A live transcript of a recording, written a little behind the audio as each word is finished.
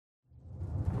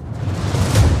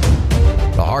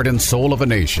heart and soul of a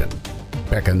nation,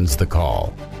 beckons the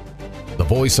call. The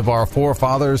voice of our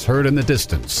forefathers heard in the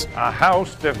distance. A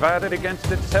house divided against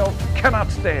itself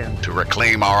cannot stand. To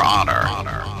reclaim our honor,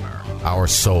 our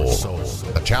soul.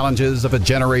 The challenges of a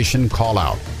generation call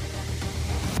out.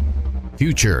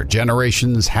 Future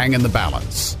generations hang in the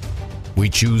balance. We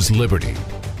choose liberty.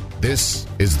 This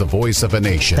is the voice of a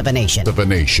nation. Of a nation. Of a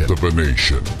nation. Of a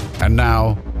nation. And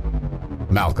now,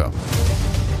 Malcolm.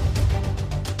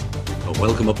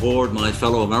 Welcome aboard, my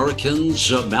fellow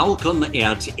Americans. Malcolm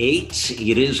at 8.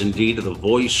 It is indeed the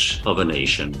voice of a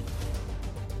nation.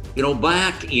 You know,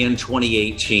 back in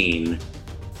 2018,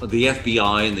 the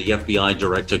FBI and the FBI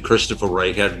director, Christopher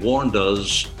Wray, had warned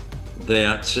us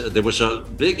that there was a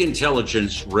big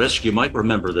intelligence risk. You might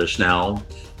remember this now,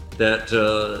 that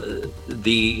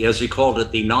as he called it,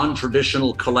 the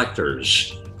non-traditional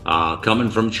collectors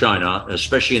coming from China,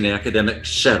 especially in the academic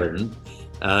setting.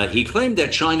 He claimed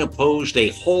that China posed a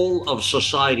whole of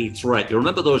society threat. You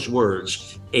remember those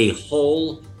words, a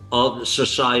whole of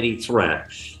society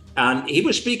threat. And he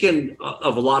was speaking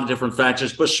of a lot of different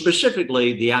factors, but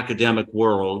specifically the academic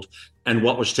world and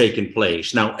what was taking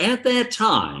place. Now, at that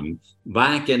time,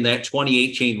 back in that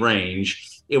 2018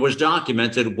 range, it was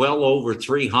documented well over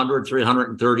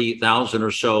 330,000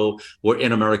 or so were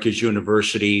in America's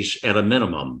universities at a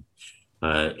minimum.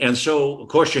 And so, of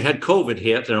course, you had COVID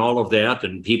hit and all of that,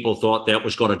 and people thought that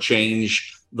was going to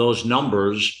change those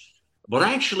numbers. But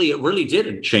actually, it really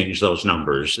didn't change those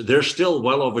numbers. There's still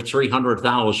well over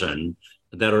 300,000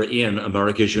 that are in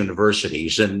America's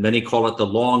universities, and many call it the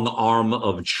long arm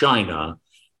of China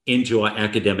into an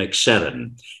academic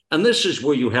setting. And this is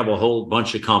where you have a whole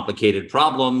bunch of complicated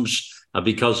problems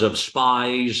because of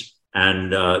spies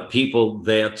and people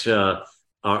that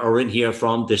are in here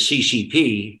from the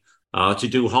CCP to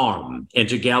do harm and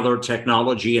to gather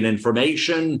technology and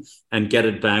information and get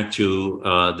it back to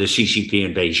the CCP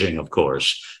in Beijing, of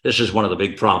course. This is one of the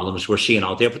big problems we're seeing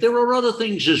out there. But there are other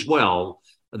things as well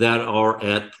that are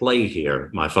at play here,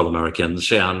 my fellow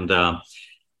Americans. And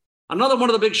another one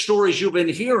of the big stories you've been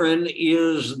hearing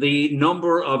is the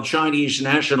number of Chinese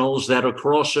nationals that are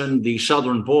crossing the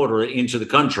southern border into the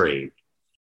country.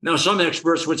 Now, some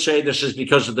experts would say this is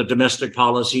because of the domestic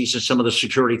policies and some of the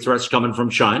security threats coming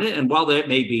from China. And while that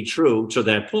may be true to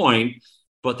that point,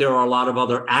 but there are a lot of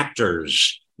other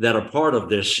actors that are part of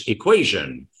this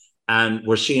equation. And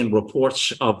we're seeing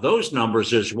reports of those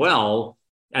numbers as well.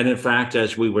 And in fact,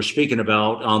 as we were speaking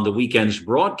about on the weekend's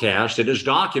broadcast, it is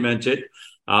documented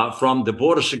from the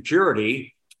border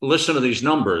security. Listen to these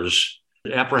numbers.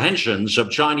 Apprehensions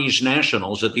of Chinese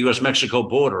nationals at the U.S.-Mexico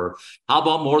border. How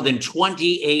about more than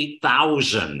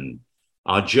 28,000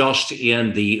 just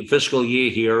in the fiscal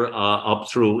year here up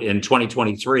through in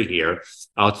 2023 here.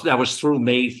 That was through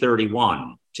May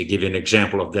 31, to give you an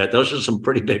example of that. Those are some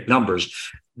pretty big numbers.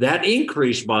 That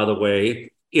increase, by the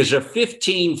way, is a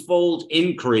 15-fold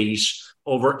increase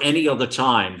over any other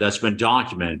time that's been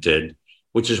documented,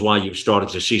 which is why you've started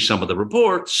to see some of the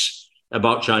reports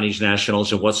about Chinese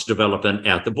nationals and what's developing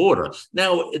at the border.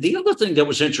 Now, the other thing that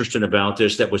was interesting about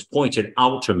this that was pointed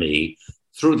out to me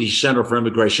through the Center for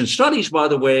Immigration Studies, by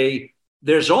the way,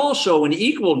 there's also an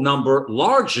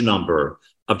large number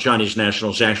of Chinese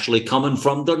nationals actually coming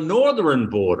from the northern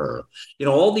border. You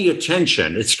know, all the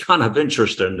attention, it's kind of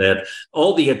interesting that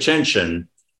all the attention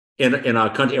in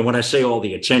our country, and when I say all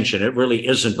the attention, it really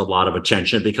isn't a lot of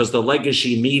attention because the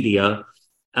legacy media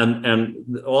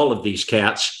and all of these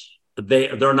cats,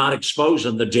 they're not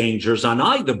exposing the dangers on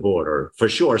either border, for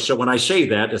sure. So when I say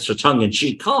that, it's a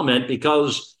tongue-in-cheek comment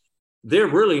because they're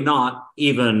really not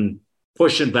even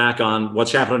pushing back on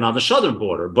what's happening on the southern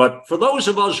border. But for those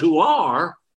of us who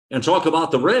are and talk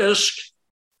about the risk,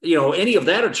 you know, any of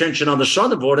that attention on the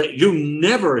southern border, you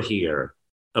never hear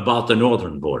about the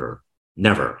northern border.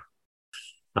 Never.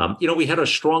 You know, we had a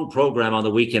strong program on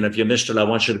the weekend. If you missed it, I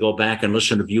want you to go back and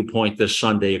listen to Viewpoint this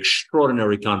Sunday.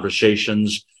 Extraordinary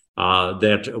conversations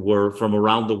that were from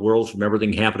around the world, from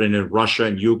everything happening in Russia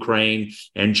and Ukraine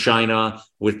and China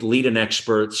with leading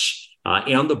experts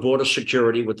and the border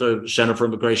security with the Center for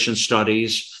Immigration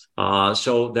Studies.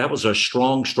 So that was a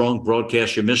strong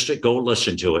broadcast. You missed it. Go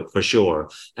listen to it for sure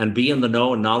and be in the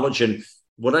know and knowledge. And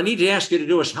what I need to ask you to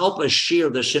do is help us share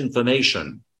this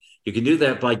information. You can do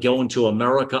that by going to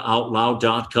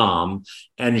AmericaOutloud.com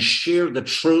and share the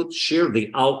truth, share the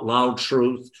out loud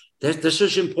truth. This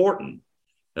is important.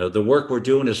 The work we're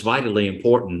doing is vitally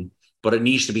important, but it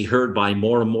needs to be heard by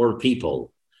more and more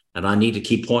people. And I need to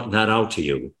keep pointing that out to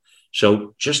you.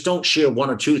 So just don't share one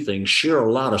or two things, share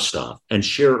a lot of stuff and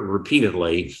share it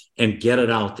repeatedly and get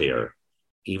it out there.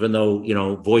 Even though, you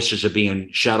know, voices are being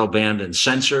shadow banned and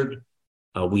censored,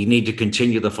 We need to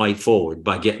continue the fight forward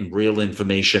by getting real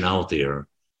information out there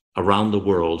around the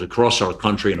world, across our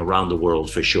country and around the world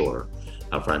for sure,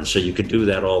 friends. So you can do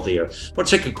that all there. We'll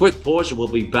take a quick pause and we'll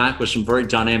be back with some very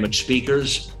dynamic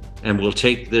speakers. And we'll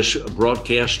take this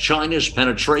broadcast, China's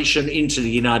penetration into the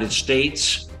United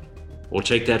States. We'll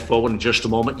take that forward in just a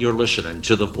moment. You're listening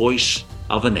to the Voice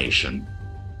of a Nation.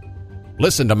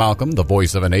 Listen to Malcolm, the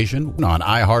Voice of a Nation, on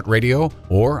iHeartRadio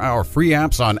or our free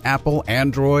apps on Apple,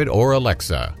 Android, or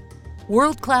Alexa.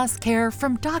 World-class care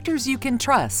from doctors you can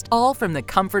trust, all from the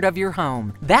comfort of your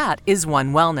home. That is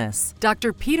One Wellness.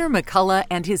 Dr. Peter McCullough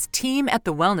and his team at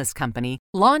the Wellness Company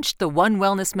launched the One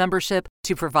Wellness membership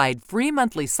to provide free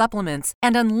monthly supplements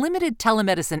and unlimited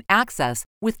telemedicine access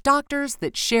with doctors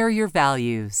that share your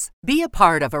values. Be a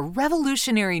part of a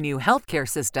revolutionary new healthcare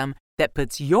system that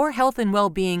puts your health and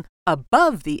well-being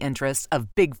above the interests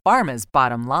of Big Pharma's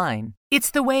bottom line.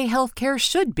 It's the way healthcare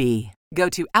should be. Go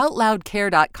to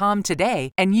OutLoudCare.com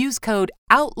today and use code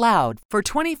OUTLOUD for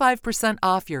 25%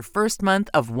 off your first month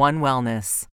of One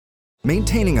Wellness.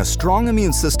 Maintaining a strong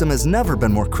immune system has never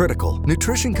been more critical.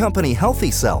 Nutrition company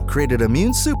Healthy Cell created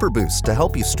Immune Super Boost to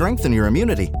help you strengthen your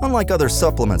immunity, unlike other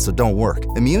supplements that don't work.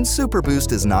 Immune Super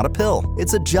Boost is not a pill.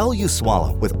 It's a gel you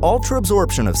swallow with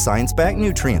ultra-absorption of science-backed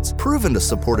nutrients proven to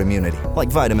support immunity, like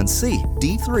vitamin C,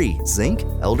 D3, zinc,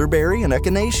 elderberry, and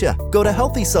echinacea. Go to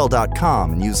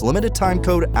HealthyCell.com and use limited time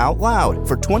code OUTLOUD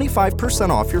for 25%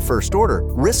 off your first order.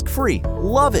 Risk-free.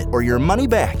 Love it or your money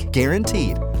back.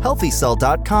 Guaranteed.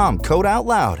 HealthyCell.com, code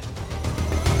OUTLOUD.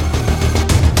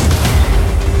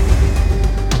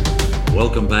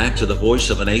 Welcome back to the Voice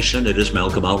of a Nation. It is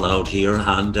Malcolm Out Loud here.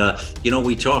 And,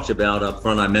 we talked about up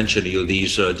front, I mentioned to you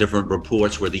these different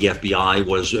reports where the FBI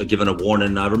was given a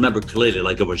warning. I remember clearly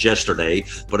like it was yesterday,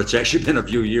 but it's actually been a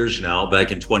few years now,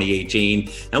 back in 2018.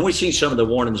 And we've seen some of the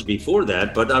warnings before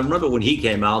that. But I remember when he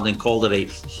came out and called it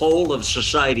a whole of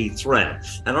society threat.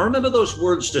 And I remember those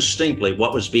words distinctly,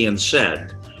 what was being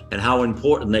said and how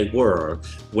important they were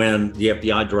when the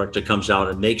FBI director comes out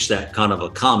and makes that kind of a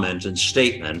comment and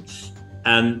statement.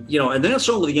 And, and that's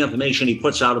only the information he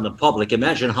puts out in the public.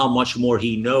 Imagine how much more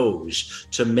he knows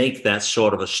to make that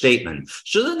sort of a statement.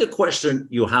 So then the question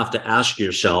you have to ask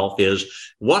yourself is,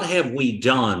 what have we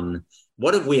done?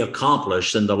 What have we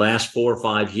accomplished in the last 4 or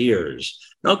 5 years?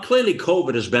 Now, clearly,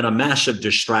 COVID has been a massive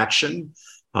distraction.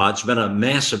 It's been a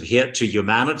massive hit to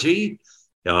humanity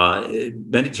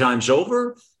many times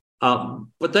over.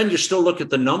 But then you still look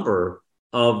at the number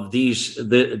of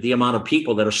the amount of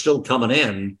people that are still coming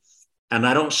in, and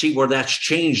I don't see where that's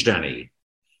changed any.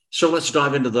 So let's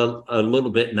dive into a little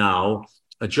bit now.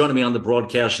 Joining me on the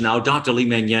broadcast now, Dr.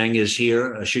 Li-Meng Yang is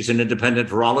here. She's an independent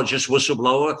virologist,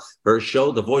 whistleblower. Her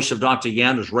show, The Voice of Dr.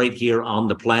 Yan, is right here on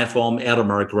the platform at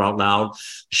America Out Loud.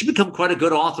 She's become quite a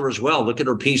good author as well. Look at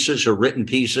her pieces, her written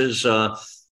pieces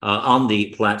on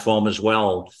the platform as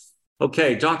well.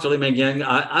 Okay, Dr. Li-Meng Yang,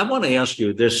 I want to ask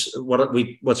you this,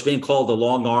 what's being called the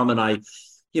long arm. And I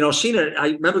seen it. I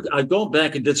remember I going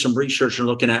back and did some research and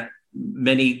looking at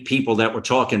many people that were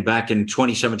talking back in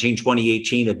 2017,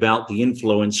 2018 about the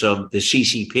influence of the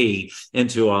CCP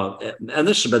into, and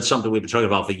this has been something we've been talking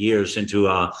about for years, into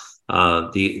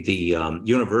the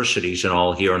universities and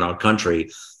all here in our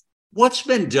country. What's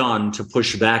been done to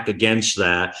push back against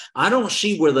that? I don't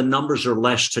see where the numbers are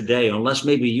less today, unless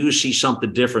maybe you see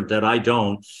something different that I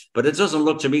don't. But it doesn't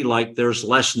look to me like there's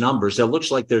less numbers. It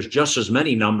looks like there's just as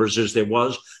many numbers as there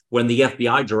was when the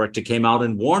FBI director came out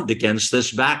and warned against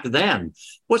this back then.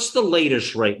 What's the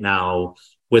latest right now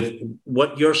with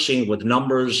what you're seeing with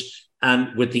numbers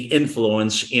and with the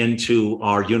influence into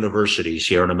our universities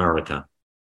here in America?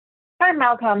 Hi,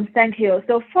 Malcolm. Thank you.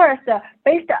 So first,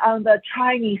 based on the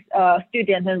Chinese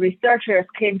students and researchers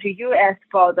came to U.S.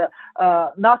 for the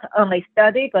not only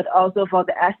study, but also for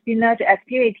the espionage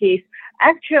activities.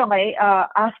 Actually,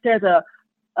 after the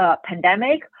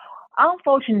pandemic,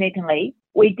 unfortunately,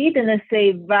 we didn't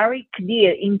see very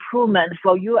clear improvement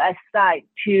for U.S. side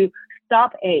to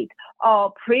stop it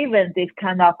or prevent this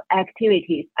kind of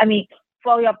activities. I mean,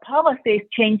 for your policies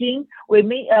changing,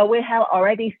 we have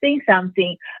already seen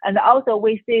something. And also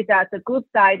we see that the good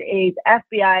side is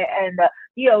FBI and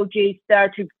DOJ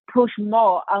start to push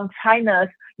more on China's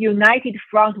united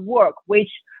front work,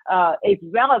 which is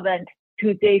relevant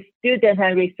to the students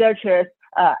and researchers'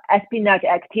 espionage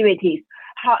activities.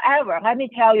 However, let me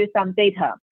tell you some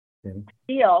data.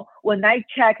 Still, when I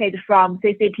check it from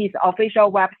CCP's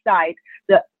official website,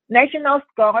 the national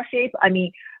scholarship,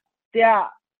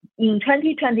 in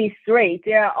 2023,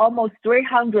 there are almost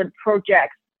 300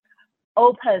 projects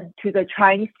open to the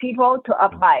Chinese people to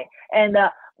apply. And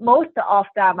most of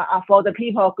them are for the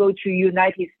people who go to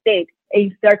United States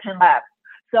in certain labs.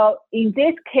 So in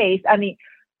this case, I mean,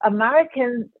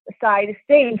 American side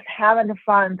seems haven't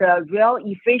found a real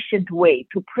efficient way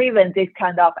to prevent this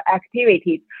kind of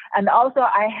activities. And also,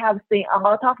 I have seen a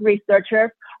lot of researchers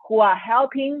who are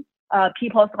helping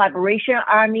People's Liberation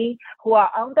Army, who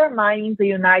are undermining the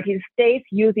United States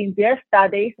using their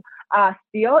studies, are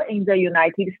still in the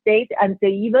United States, and they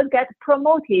even get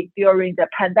promoted during the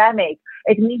pandemic.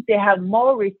 It means they have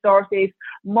more resources,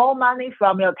 more money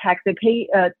from your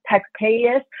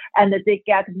taxpayers, and they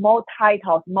get more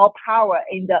titles, more power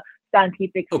in the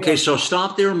scientific field. Okay, so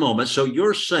stop there a moment. So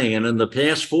you're saying in the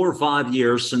past 4 or 5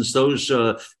 years, since those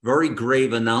very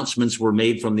grave announcements were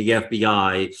made from the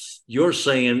FBI, you're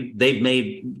saying they've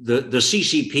made the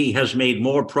CCP has made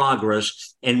more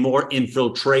progress and more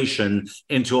infiltration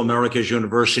into America's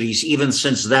universities even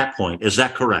since that point. Is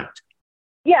that correct?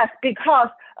 Yes, because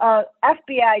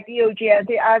FBI, DOJ, and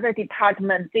the other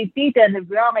departments, they didn't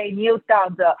really nail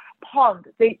down the point.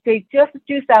 They just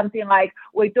do something like,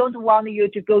 we don't want you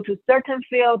to go to certain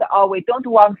field, or we don't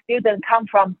want students come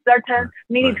from certain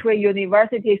military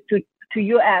universities to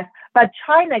U.S. But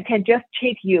China can just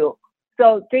cheat you.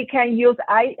 So they can use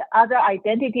other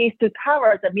identities to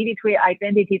cover the military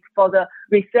identities for the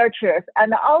researchers.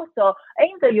 And also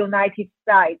in the United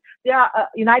States,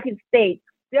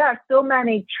 there are so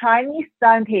many Chinese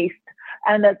scientists,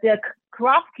 and the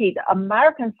corrupted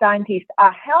American scientists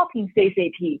are helping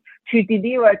CCP to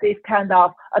deliver this kind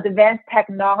of advanced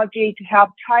technology to help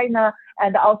China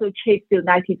and also cheat the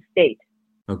United States.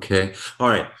 Okay. All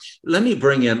right. Let me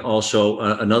bring in also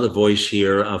another voice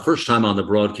here. First time on the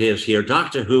broadcast here.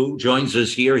 Dr. Hu joins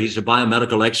us here. He's a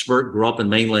biomedical expert, grew up in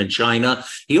mainland China.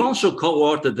 He also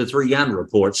co-authored the 3N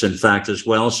reports, in fact, as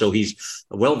well. So he's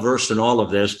well versed in all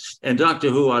of this. And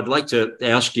Dr. Hu, I'd like to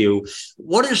ask you,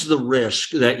 what is the risk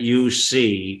that you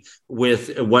see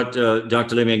with what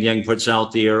Dr. Lim Yang puts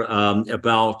out there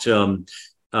about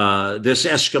this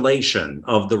escalation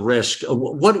of the risk?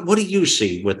 What do you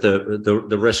see with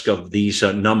the risk of these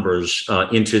numbers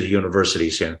into the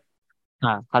universities here?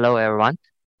 Hello, everyone.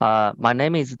 My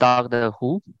name is Dr.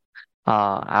 Hu.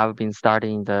 I've been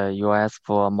studying in the U.S.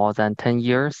 for more than 10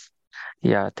 years.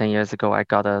 10 years ago, I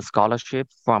got a scholarship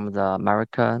from the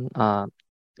American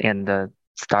and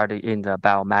started in the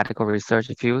biomedical research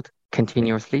field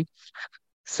continuously.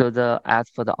 So as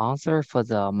for the answer for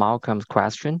the Malcolm's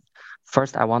question,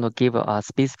 first, I want to give a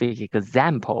specific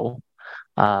example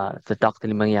the Dr.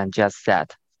 Lim Yang just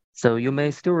said. So you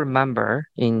may still remember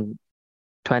in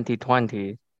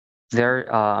 2020, there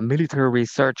a military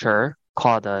researcher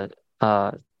called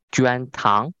Juan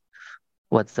Tang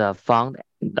was found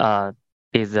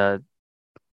is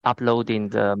uploading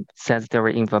the sensitive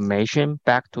information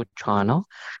back to China,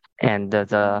 and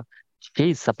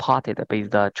she is supported by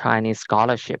the Chinese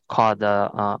scholarship called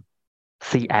the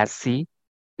CSC.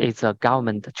 It's a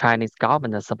Chinese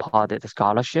government supported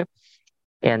scholarship,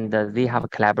 and they have a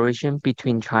collaboration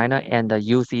between China and the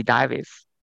UC Davis.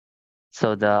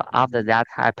 So after that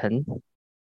happened,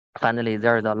 finally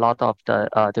there's a lot of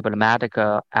the diplomatic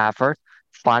effort,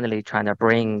 finally trying to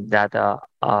bring that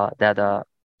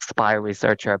spy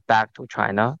researcher back to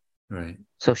China. Right.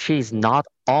 So she's not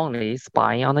only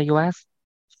spying on the U.S.,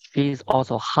 she's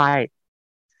also hide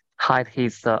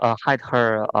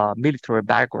her military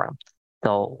background.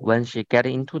 So when she get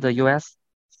into the U.S.,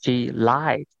 she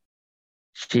lied.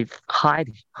 She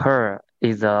hide her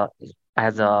as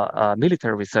a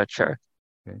military researcher,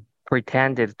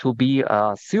 pretended to be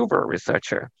a civil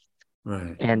researcher,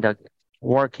 and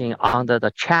working under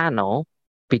the channel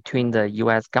between the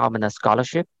U.S. government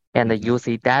scholarship and the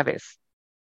UC Davis.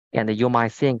 And you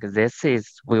might think this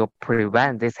will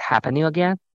prevent this happening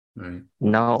again. Right.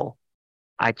 No,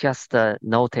 I just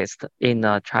noticed in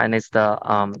a Chinese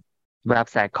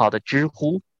website called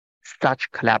Zhihu,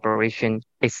 such collaboration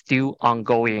is still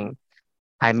ongoing.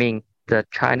 I mean, the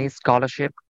Chinese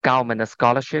scholarship, government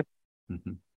scholarship,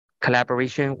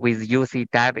 collaboration with UC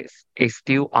Davis is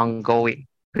still ongoing.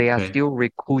 They are still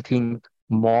recruiting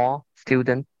more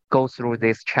students go through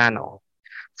this channel.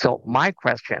 So my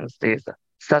question is,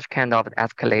 such kind of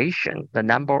escalation, the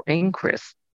number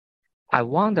increase, I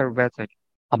wonder whether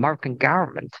American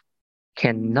government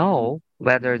can know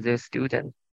whether this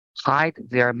student hide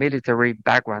their military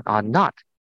background or not.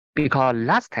 Because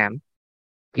last time,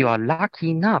 you are lucky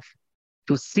enough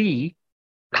to see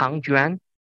Tang Juan,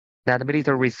 that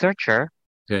military researcher,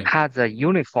 has a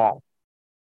uniform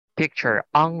picture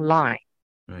online.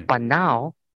 Right. But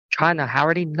now, China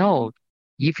already knows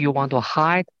if you want to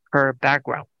hide her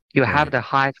background, you have to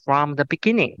hide from the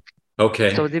beginning.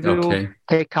 Okay. So they will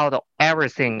take out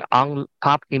everything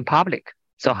in public.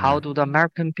 So how do the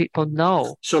American people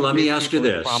know? So let me ask you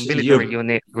this. From military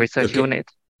unit, research unit.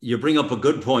 You bring up a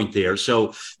good point there.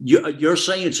 So you're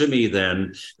saying to me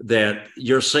then that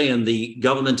you're saying the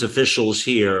government officials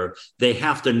here, they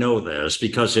have to know this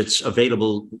because it's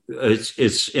available.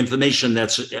 It's information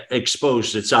that's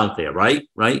exposed. It's out there, right?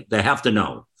 Right. They have to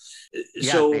know.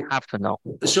 Yeah, So they have to know.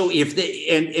 So if they,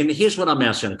 and here's what I'm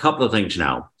asking, a couple of things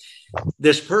now.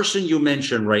 This person you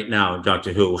mentioned right now,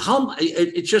 Dr. Hu,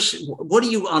 what do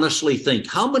you honestly think?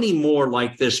 How many more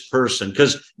like this person?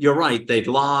 Because you're right, they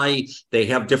lie, they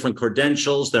have different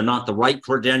credentials, they're not the right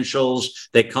credentials,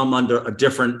 they come under a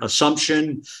different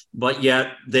assumption, but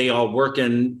yet they are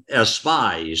working as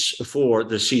spies for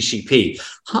the CCP.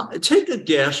 Take a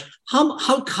guess,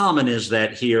 how common is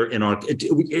that here in our,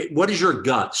 what does your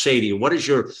gut say to you? What is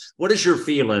your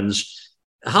feelings?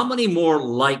 How many more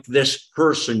like this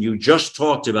person you just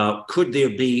talked about could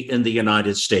there be in the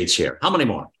United States here? How many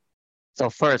more? So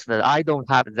first, I don't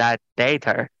have that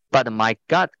data, but my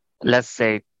gut, let's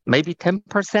say maybe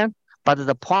 10%. But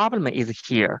the problem is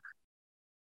here.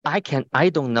 I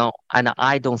don't know, and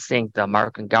I don't think the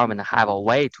American government have a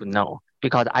way to know,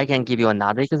 because I can give you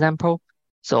another example.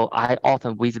 So I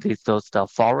often visit the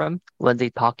forum when they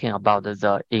talking about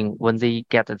when they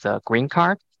get the green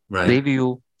card, right. They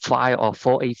will file a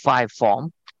 485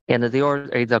 form, and there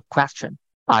is a question: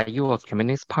 are you a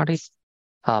Communist Party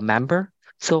member?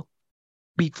 So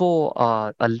before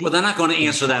well, they're not going to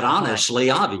answer that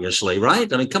honestly, obviously,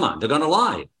 right? I mean, come on, they're going to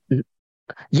lie.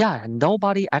 Yeah,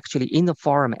 nobody actually in the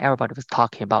forum, everybody was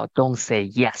talking about don't say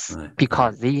yes,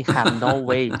 because they have no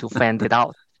way to find it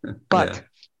out. But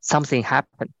something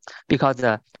happened because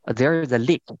there is a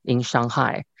leak in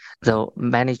Shanghai. So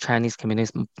many Chinese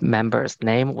Communist members'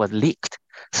 name was leaked.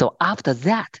 So after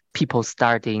that, people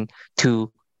starting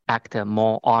to act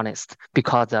more honest,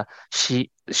 because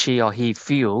she or he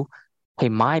feel he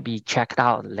might be checked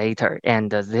out later,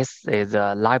 and this is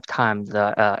a lifetime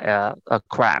a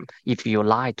crime if you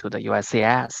lie to the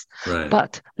USCIS. Right.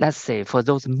 But let's say for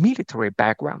those military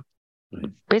background,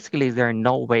 basically there's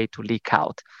no way to leak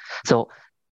out. So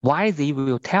why they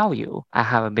will tell you I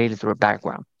have a military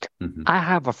background? Mm-hmm. I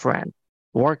have a friend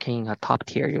working at a top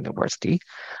tier university,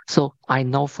 so I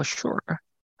know for sure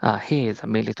he is a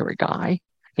military guy,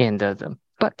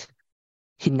 but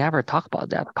he never talked about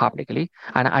that publicly,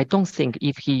 and I don't think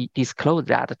if he disclosed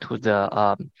that to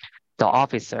the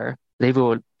officer, they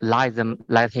will let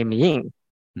him in.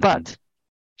 Mm-hmm. But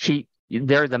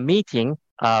there's a meeting.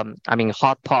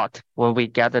 Hot pot when we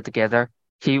gather together.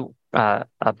 He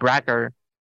bragger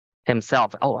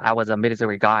himself. Oh, I was a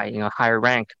military guy in a higher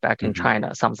rank back in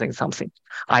China. Something.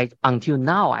 Until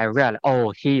now I realized,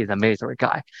 oh, he is a military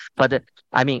guy. But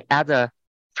as a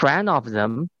friend of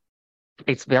them,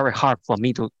 it's very hard for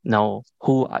me to know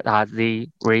who they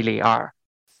really are.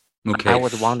 Okay. I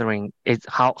was wondering,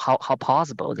 how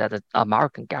possible that the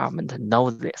American government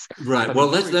knows this? Right. But well,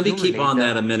 let me keep on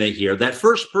that a minute here. That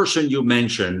first person you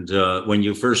mentioned when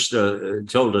you first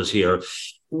told us here,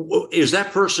 is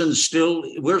that person still?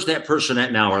 Where's that person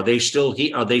at now? Are they still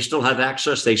here? Are they still have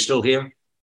access? They still here?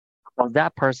 Well,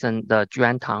 that person, the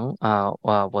Juan Tang,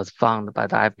 was found by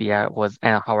the FBI, was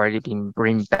already been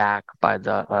brought back by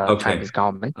the Chinese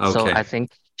government. Okay. So I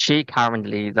think she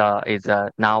currently is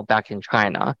now back in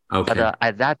China. Okay. But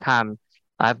at that time,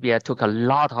 FBI took a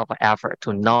lot of effort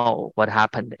to know what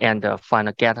happened and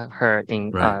get her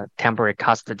in temporary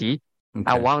custody.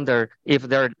 Okay. I wonder if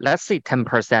let's say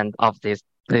 10% of this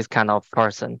kind of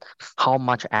person, how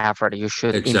much effort you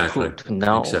should input to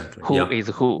know who is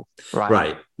who.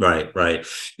 Right.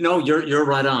 No, you're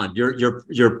right on.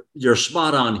 You're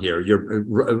spot on here. You're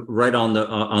right on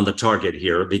the target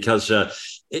here, because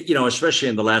especially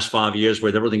in the last 5 years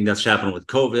with everything that's happened with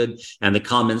COVID and the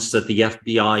comments that the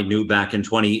FBI knew back in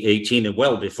 2018 and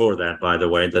well before that, by the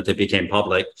way, that they became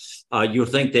public. You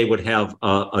think they would have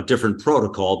a different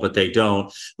protocol, but they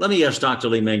don't. Let me ask Dr.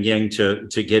 Li-Meng Yan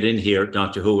to get in here,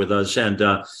 Dr. Hu, with us, and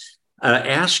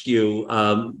ask you.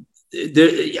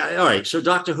 All right, so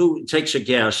Dr. Hu takes a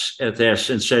guess at this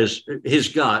and says his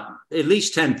gut, at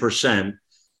least 10%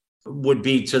 would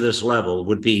be to this level,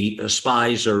 would be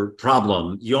spies or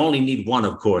problem. You only need one,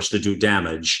 of course, to do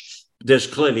damage. There's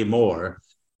clearly more.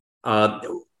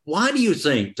 Why do you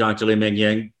think, Dr. Li-Meng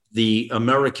Yan, the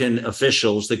American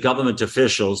officials, the government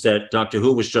officials that Dr.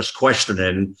 Hu was just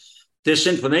questioning, this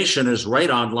information is right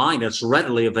online. It's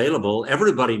readily available.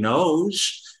 Everybody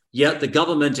knows, yet the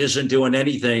government isn't doing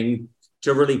anything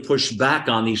to really push back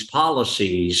on these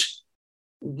policies.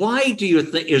 Why do you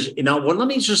think let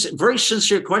me just, very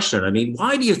sincere question.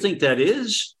 Why do you think that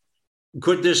is?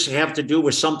 Could this have to do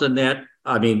with something that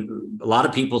I mean, a lot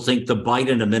of people think the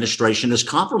Biden administration is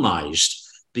compromised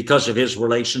because of his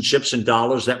relationships and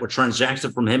dollars that were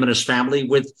transacted from him and his family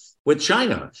with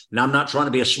China. Now, I'm not trying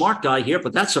to be a smart guy here,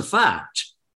 but that's a fact.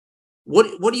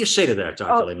 What do you say to that,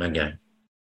 Dr. Li Mengyan?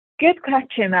 Good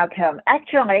question, Malcolm.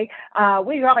 Actually,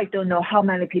 we really don't know how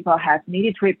many people have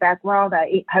military background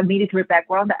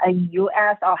in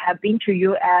U.S. or have been to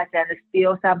U.S. and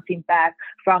steal something back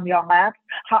from your labs.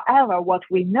 However, what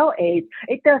we know is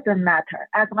it doesn't matter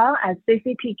as long as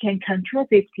CCP can control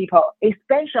these people,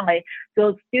 especially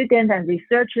those students and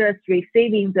researchers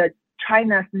receiving the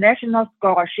China's national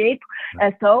scholarship.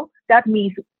 And so that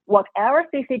means whatever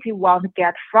CCP wants to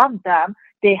get from them,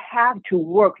 they have to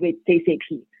work with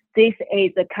CCP. This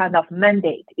is a kind of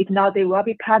mandate. If not, they will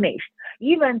be punished.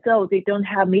 Even though they don't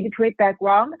have military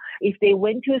background, if they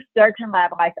went to certain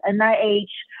lab like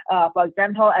NIH, for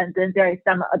example, and then there is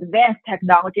some advanced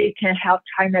technology can help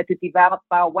China to develop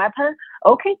bioweapon,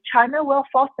 okay, China will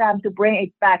force them to bring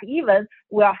it back. Even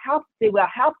they will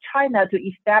help China to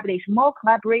establish more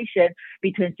collaboration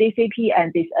between CCP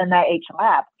and this NIH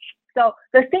lab. So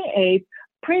the thing is,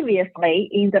 previously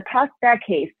in the past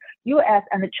decades, U.S.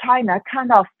 and China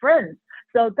kind of friends.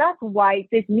 So that's why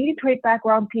these military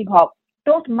background people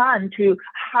don't mind to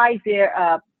hide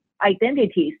their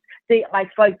identities. They,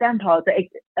 like, for example,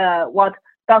 what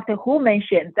Dr. Hu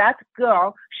mentioned, that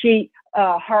girl,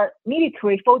 her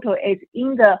military photo is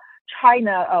in the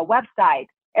China website,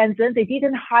 and then they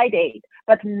didn't hide it.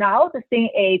 But now the thing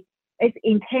is, it's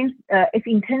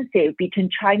intensive between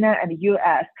China and the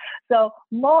U.S. So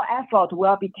more effort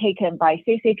will be taken by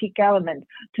CCP government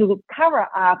to cover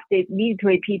up the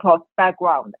military people's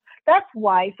background. That's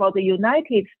why for the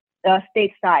United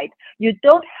States side, you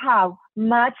don't have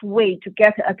much way to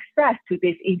get access to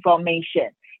this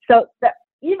information. So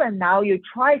even now you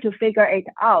try to figure it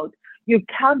out, you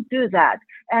can't do that.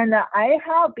 And I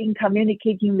have been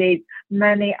communicating with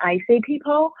many IC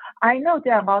people. I know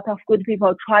there are a lot of good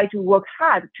people try to work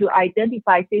hard to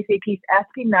identify CCP's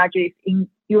espionage in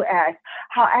U.S.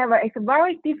 However, it's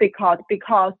very difficult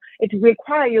because it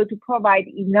requires you to provide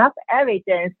enough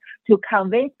evidence to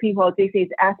convince people this is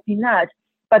espionage.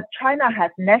 But China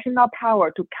has national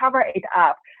power to cover it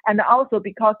up. And also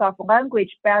because of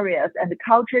language barriers and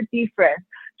culture difference,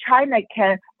 China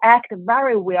can act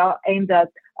very well in the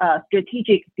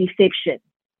strategic deception.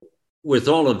 With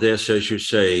all of this, as you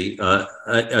say,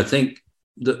 I think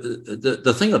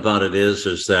the thing about it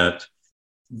is that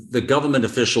the government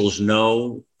officials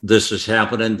know this is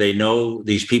happening. They know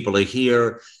these people are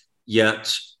here,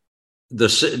 yet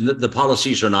the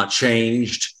policies are not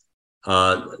changed.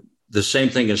 The same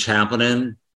thing is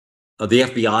happening. The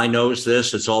FBI knows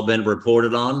this. It's all been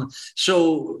reported on.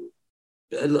 So,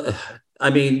 I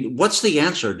mean, what's the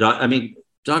answer?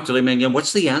 Dr. Li Mengyan,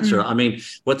 what's the answer? I mean,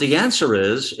 what the answer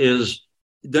is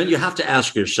then you have to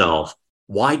ask yourself,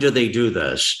 why do they do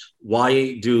this?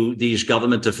 Why do these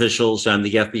government officials and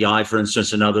the FBI, for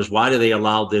instance, and others, why do they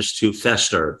allow this to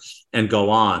fester and go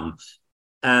on?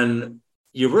 And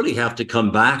you really have to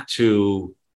come back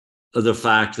to the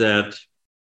fact that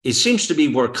it seems to be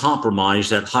we're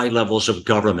compromised at high levels of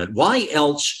government. Why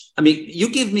else? I mean, you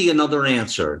give me another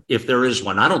answer if there is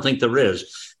one. I don't think there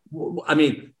is. I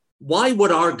mean, why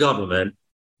would our government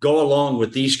go along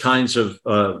with these kinds of,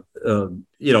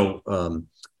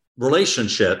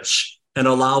 relationships and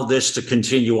allow this to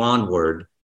continue onward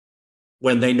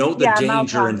when they know the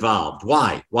danger involved?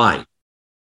 Why?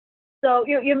 So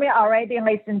you may already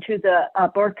listen to the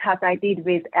broadcast I did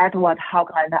with Edward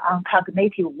Hogland on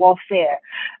cognitive warfare.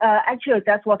 Actually,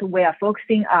 that's what we are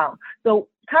focusing on. So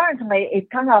currently, it's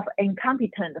kind of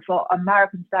incompetent for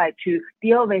American side to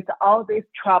deal with all these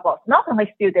troubles. Not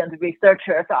only students,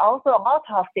 researchers, also a lot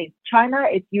of things. China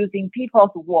is using people's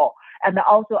war and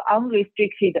also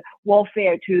unrestricted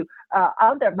warfare to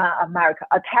undermine America,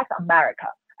 attack America.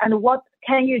 And what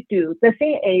can you do? The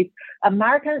thing is,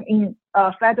 American in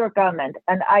federal government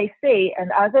and IC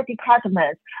and other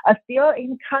departments are still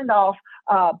in kind of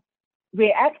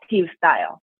reactive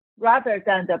style rather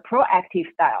than the proactive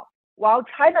style. While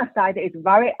China side is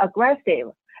very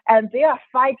aggressive and they are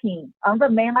fighting on the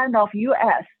mainland of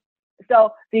US.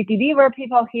 So they deliver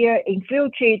people here,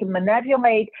 infiltrate,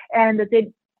 manipulate, and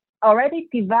they already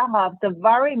developed a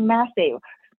very massive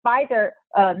spider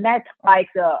net-like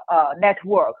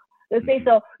network. They say,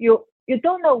 so you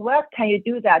don't know where can you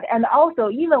do that. And also,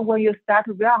 even when you start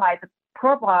to realize the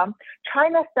problem,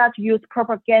 China starts to use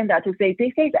propaganda to say,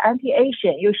 this is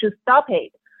anti-Asian, you should stop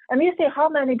it. And you see how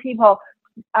many people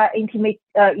are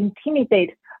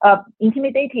intimidated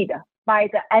by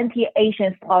the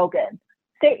anti-Asian slogan.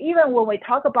 they, even when we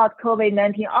talk about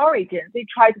COVID-19 origins, they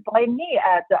try to blame me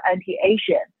as the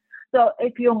anti-Asian. So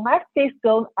if you let this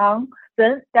go on,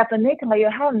 then definitely you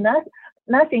have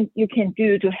nothing you can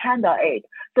do to handle it.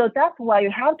 So that's why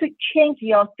you have to change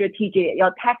your strategy,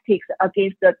 your tactics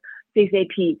against the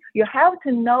CCP. You have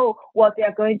to know what they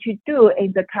are going to do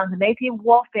in the cognitive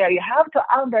warfare. You have to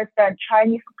understand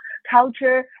Chinese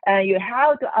culture, and you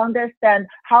have to understand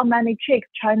how many tricks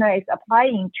China is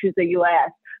applying to the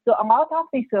US. So a lot of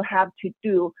things you have to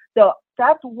do. So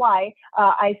that's why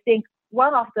I think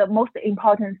one of the most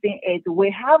important things is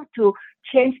we have to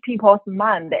change people's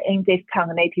mind in this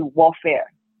cognitive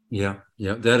warfare. Yeah,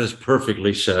 that is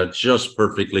perfectly said, just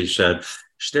perfectly said.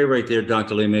 Stay right there,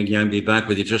 Dr. Li Mingyang. Be back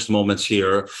with you just moments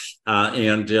here.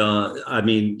 I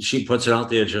mean, she puts it out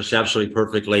there just absolutely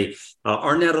perfectly.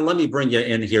 Arnetta, let me bring you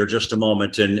in here just a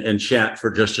moment and chat for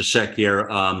just a sec here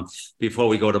before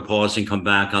we go to pause and come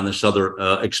back on this other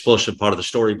explosive part of the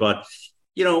story. But,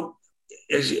 you know,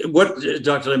 what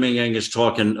Dr. Li Mingyang is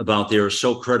talking about there is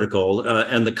so critical,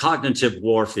 and the cognitive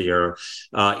warfare,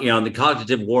 the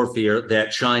cognitive warfare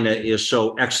that China is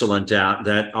so excellent at,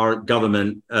 that our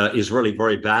government is really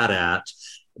very bad at.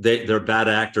 They're bad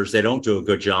actors. They don't do a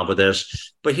good job of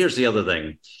this. But here's the other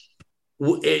thing.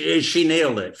 She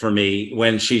nailed it for me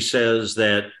when she says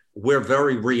that we're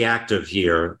very reactive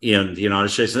here in the United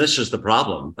States. And this is the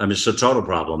problem. I mean, it's a total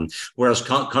problem. Whereas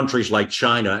countries like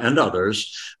China and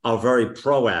others are very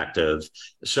proactive.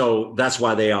 So that's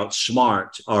why they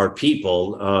outsmart our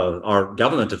people, our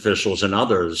government officials and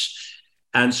others.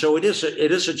 And so it is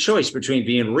a choice between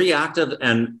being reactive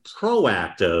and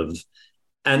proactive.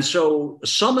 And so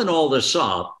summing all this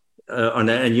up,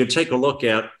 and you take a look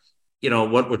at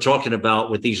what we're talking about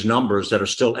with these numbers that are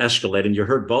still escalating. You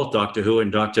heard both Dr. Hu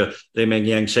and Dr. Li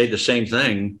Mingyang say the same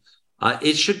thing.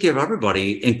 It should give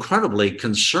everybody incredibly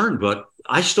concerned, but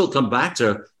I still come back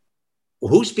to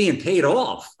who's being paid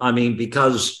off. I mean,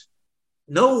 because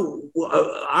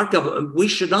our government, we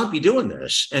should not be doing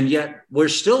this, and yet we're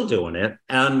still doing it.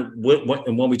 And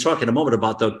when we talk in a moment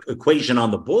about the equation on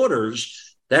the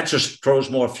borders, that just throws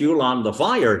more fuel on the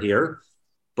fire here.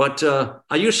 But are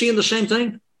you seeing the same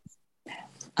thing?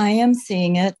 I am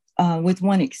seeing it with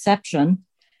one exception.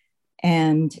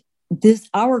 And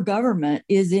our government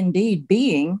is indeed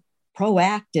being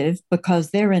proactive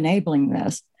because they're enabling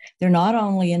this. They're not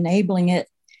only enabling it.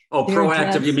 Oh,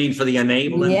 proactive, you mean for the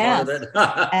enabling part of it?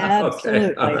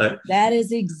 Absolutely. Okay. Right. That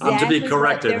is exactly I'm to be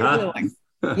corrected, what they're doing.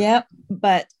 Yep.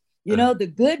 But,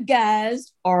 the good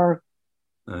guys are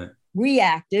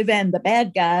reactive and the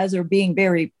bad guys are being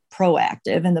very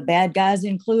proactive. And the bad guys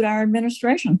include our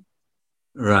administration.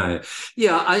 Right.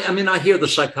 Yeah. I mean, I hear the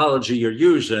psychology you're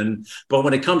using, but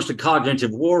when it comes to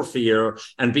cognitive warfare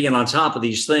and being on top of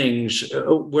these things,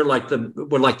 we're like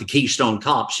the Keystone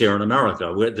Cops here in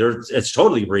America. It's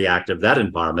totally reactive, that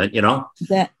environment,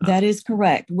 That is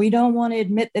correct. We don't want to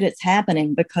admit that it's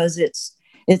happening because it's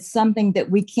something that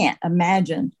we can't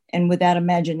imagine, and without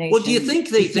imagination. Well, do you think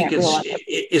they think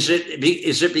is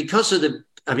it because of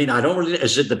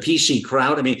is it the PC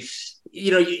crowd? I mean,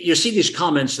 you see these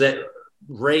comments that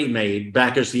Wray made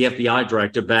back as the FBI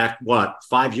director back,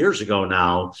 5 years ago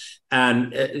now.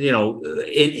 And,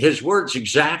 in his words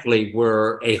exactly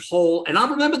were a whole, and I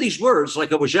remember these words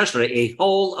like it was yesterday, a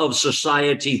whole of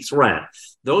society threat.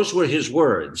 Those were his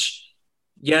words.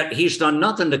 Yet he's done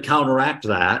nothing to counteract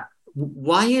that.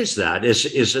 Why is that?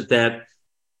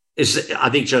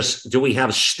 Do we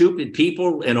have stupid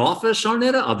people in office,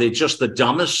 Arnetta? Are they just the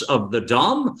dumbest of the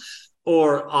dumb?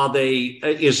 Or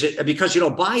is it because,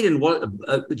 Joe Biden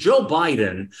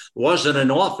wasn't in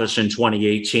office in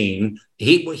 2018.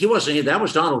 He wasn't, that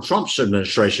was Donald Trump's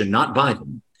administration, not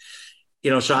Biden.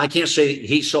 So I can't say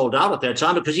he sold out at that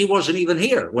time because he wasn't even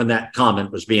here when that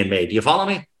comment was being made. Do you follow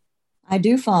me? I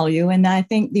do follow you. And I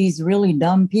think these really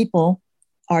dumb people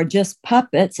are just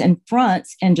puppets and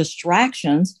fronts and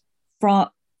distractions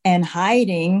and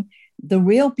hiding the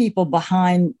real people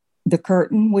behind the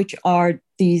curtain, which are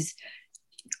these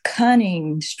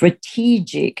cunning,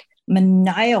 strategic,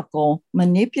 maniacal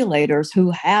manipulators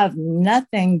who have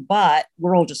nothing but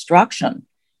world destruction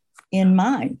in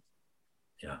mind.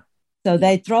 Yeah. So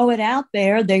they throw it out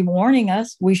there. They're warning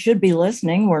us. We should be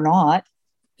listening. We're not.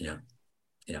 Yeah.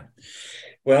 Yeah.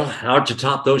 Well, hard to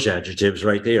top those adjectives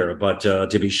right there. But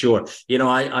to be sure,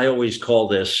 I always call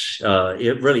this,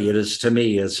 it is to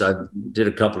me, as I did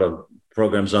a couple of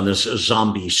programs on this,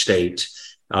 zombie state.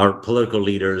 Our political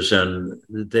leaders, and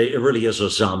it really is a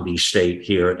zombie state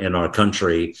here in our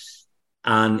country.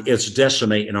 and it's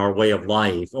decimating our way of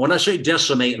life. When I say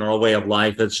decimating our way of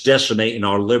life, it's decimating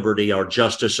our liberty, our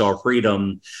justice, our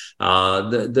freedom,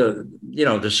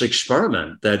 this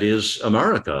experiment that is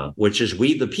America, which is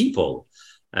we the people.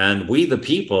 And we the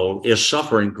people is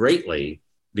suffering greatly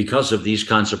because of these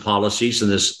kinds of policies and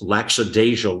this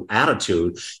lackadaisical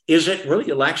attitude. Is it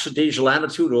really a lackadaisical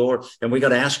attitude, and we got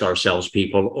to ask ourselves,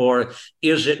 people, or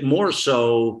is it more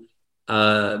so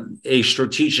a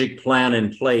strategic plan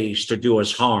in place to do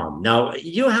us harm? Now,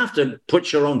 you have to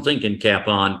put your own thinking cap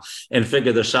on and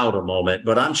figure this out a moment,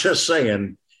 but I'm just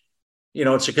saying,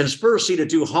 it's a conspiracy to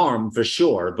do harm for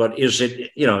sure, but is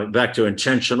it, back to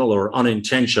intentional or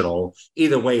unintentional?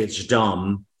 Either way, it's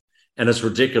dumb. And it's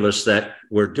ridiculous that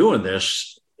we're doing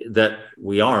this, that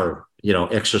we are,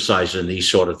 exercising these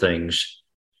sort of things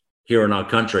here in our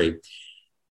country.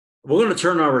 We're going to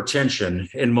turn our attention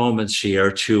in moments here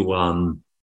to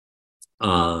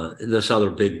this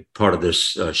other big part of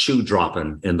this shoe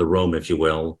dropping in the room, if you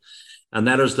will. And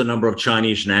that is the number of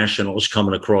Chinese nationals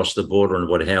coming across the border and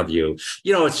what have you.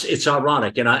 It's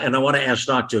ironic. And I want to ask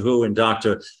Dr. Hu and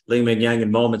Dr. Li-Meng Yang in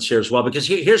moments here as well, because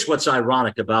here's what's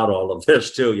ironic about all of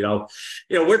this, too.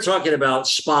 We're talking about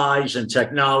spies and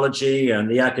technology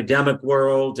and the academic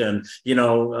world and,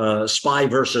 spy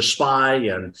versus spy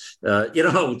and,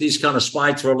 these kind of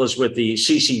spy thrillers with the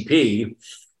CCP.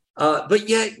 But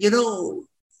yet,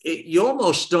 you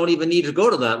almost don't even need to go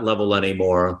to that level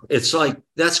anymore. It's like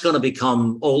that's going to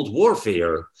become old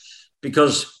warfare,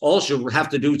 because all you have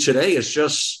to do today is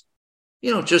just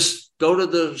go to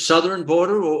the southern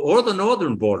border or the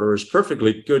northern border is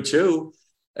perfectly good too.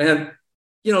 And,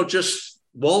 just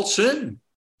waltz in,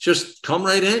 just come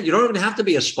right in. You don't even have to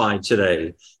be a spy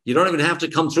today. You don't even have to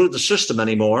come through the system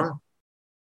anymore.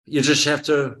 You just have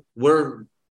to,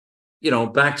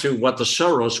 back to what the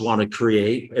Soros want to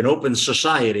create, an open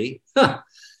society.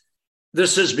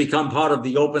 This has become part of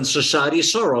the open society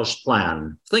Soros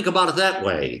plan. Think about it that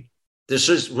way. This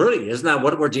is really, isn't that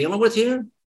what we're dealing with here?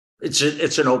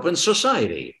 It's an open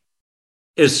society.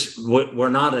 We're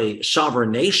not a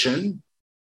sovereign nation.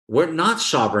 We're not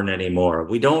sovereign anymore.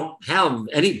 We don't have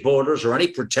any borders or any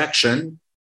protection.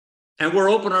 And we're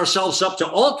opening ourselves up to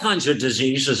all kinds of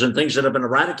diseases and things that have been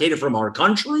eradicated from our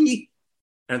country.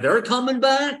 And they're coming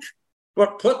back.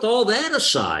 But put all that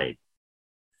aside.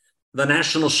 The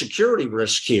national security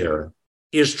risk here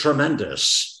is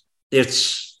tremendous.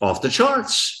 It's off the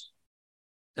charts.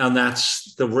 And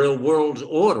that's the real world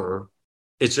order.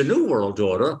 It's a new world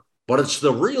order, but it's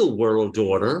the real world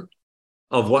order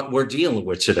of what we're dealing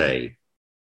with today.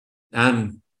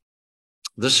 And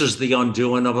this is the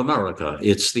undoing of America.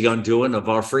 It's the undoing of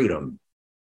our freedom.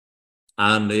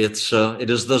 And it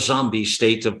is the zombie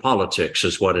state of politics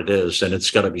is what it is, and it's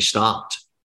got to be stopped.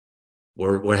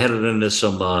 We're headed into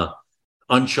some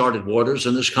uncharted waters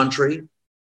in this country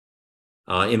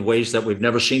in ways that we've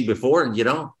never seen before. And,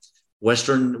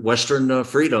 Western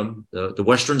freedom, the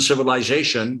Western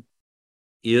civilization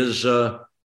is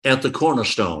at the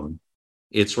cornerstone.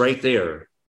 It's right there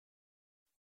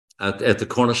at the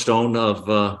cornerstone of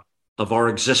our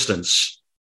existence.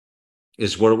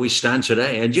 Is where we stand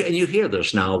today. And you hear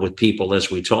this now with people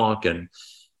as we talk. And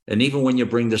even when you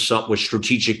bring this up with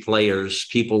strategic players,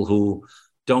 people who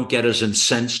don't get as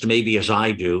incensed maybe as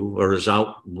I do, or as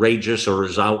outrageous or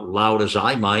as out loud as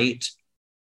I might,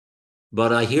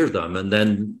 but I hear them. And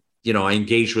then, I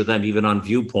engage with them even on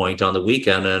Viewpoint on the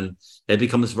weekend. And it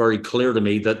becomes very clear to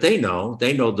me that they know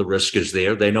the risk is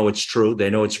there. They know it's true. They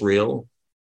know it's real.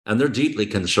 And they're deeply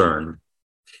concerned.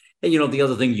 And, the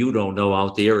other thing you don't know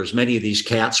out there is many of these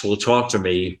cats will talk to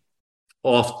me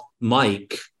off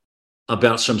mic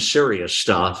about some serious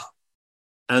stuff.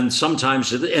 And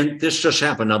sometimes, and this just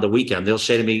happened on the weekend, they'll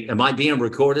say to me, am I being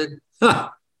recorded?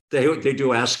 They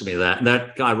do ask me that. And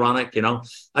that ironic,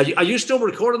 are you still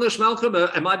recording this, Malcolm?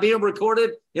 Am I being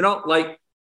recorded?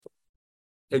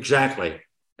 Exactly.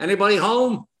 Anybody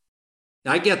home?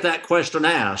 I get that question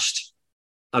asked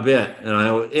a bit.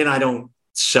 And I don't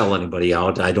sell anybody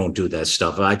out. I don't do that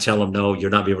stuff. I tell them, no, you're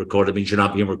not being recorded. It means you're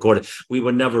not being recorded. We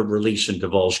would never release and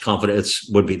divulge confidence.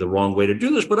 Would be the wrong way to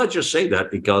do this. But I just say that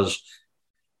because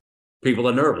people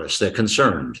are nervous. They're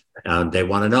concerned. And they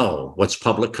want to know what's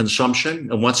public consumption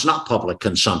and what's not public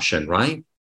consumption, right?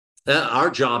 Our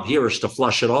job here is to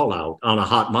flush it all out on a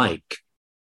hot mic.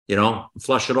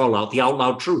 Flush it all out. The out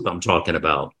loud truth I'm talking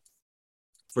about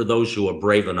for those who are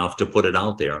brave enough to put it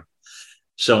out there.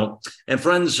 So, and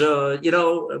friends,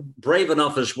 brave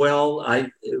enough as well.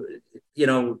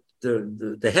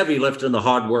 The heavy lift and the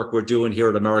hard work we're doing here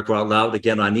at America Out Loud.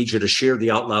 Again, I need you to share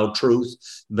the out loud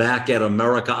truth back at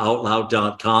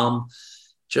AmericaOutloud.com.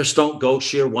 Just don't go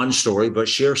share one story, but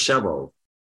share several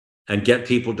and get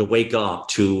people to wake up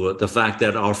to the fact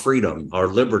that our freedom, our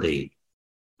liberty,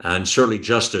 and certainly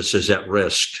justice is at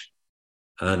risk.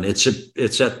 And it's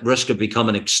at risk of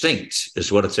becoming extinct is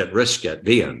what it's at risk at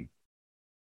being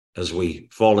as we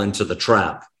fall into the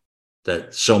trap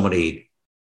that so many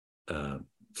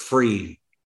free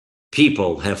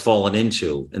people have fallen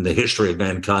into in the history of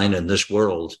mankind and this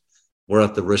world. We're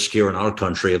at the risk here in our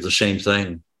country of the same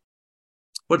thing.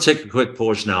 We'll take a quick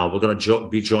pause now. We're going to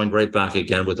be joined right back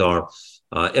again with our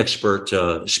expert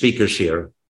speakers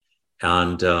here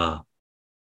and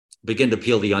begin to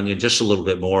peel the onion just a little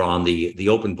bit more on the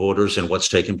open borders and what's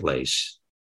taking place.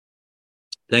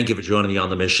 Thank you for joining me on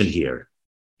the mission here.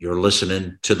 You're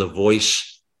listening to the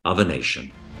Voice of a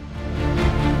Nation.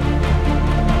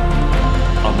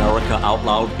 America Out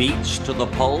Loud beats to the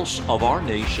pulse of our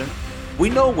nation. We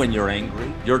know when you're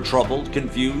angry, you're troubled,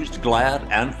 confused, glad,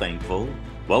 and thankful.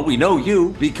 Well, we know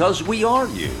you because we are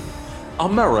you.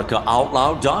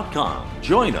 AmericaOutloud.com.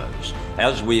 Join us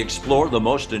as we explore the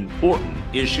most important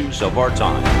issues of our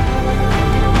time.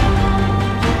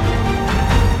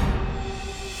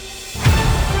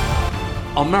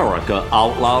 America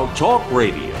Out Loud Talk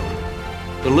Radio.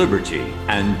 The liberty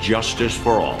and justice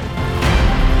for all.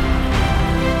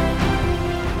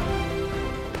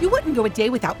 You wouldn't go a day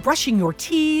without brushing your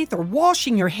teeth or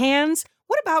washing your hands.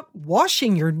 What about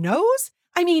washing your nose?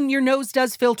 I mean, your nose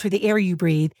does filter the air you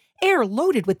breathe, air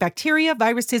loaded with bacteria,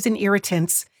 viruses, and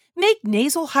irritants. Make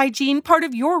nasal hygiene part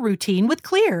of your routine with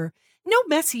Xlear. No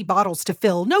messy bottles to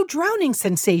fill, no drowning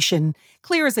sensation.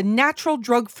 Xlear is a natural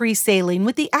drug-free saline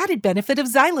with the added benefit of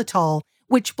xylitol,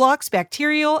 which blocks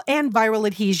bacterial and viral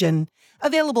adhesion.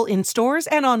 Available in stores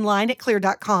and online at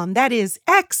Xlear.com. That is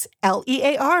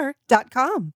XLEAR.com.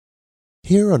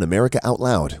 Here on America Out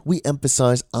Loud, we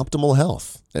emphasize optimal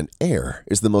health, and air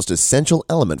is the most essential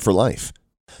element for life.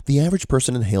 The average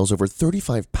person inhales over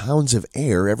 35 pounds of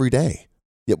air every day,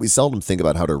 yet we seldom think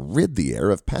about how to rid the air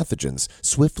of pathogens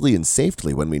swiftly and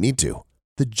safely when we need to.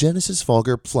 The Genesis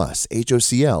Fogger Plus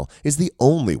HOCl is the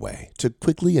only way to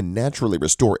quickly and naturally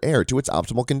restore air to its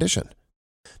optimal condition.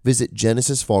 Visit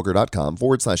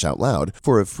genesisfogger.com/outloud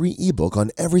for a free ebook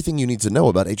on everything you need to know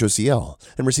about HOCl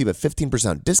and receive a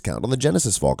 15% discount on the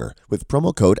Genesis Fogger with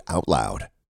promo code OUTLOUD.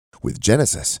 With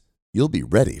Genesis, you'll be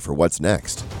ready for what's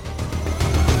next.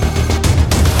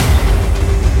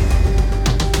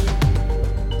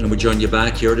 And we join you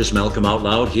back here. It is Malcolm Out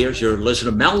Loud. Here's your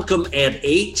listener, Malcolm at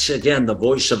 8. Again, the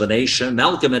voice of a nation.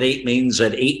 Malcolm at 8 means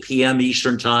at 8 p.m.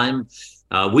 Eastern Time.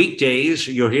 Weekdays,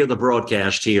 you'll hear the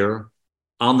broadcast here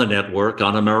on the network,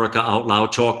 on America Out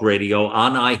Loud Talk Radio,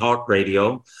 on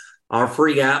iHeartRadio. Our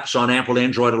free apps on Apple,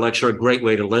 Android, Alexa are a great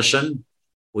way to listen.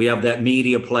 We have that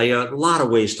media player, a lot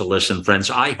of ways to listen, friends.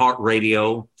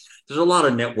 iHeartRadio. There's a lot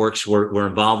of networks we're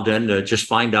involved in. Just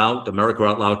find out, America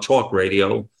Out Loud Talk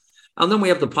Radio. And then we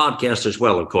have the podcast as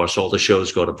well, of course. All the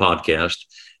shows go to podcast.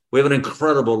 We have an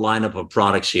incredible lineup of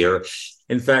products here.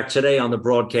 In fact, today on the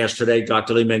broadcast today,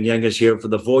 Dr. Li Mingyang is here for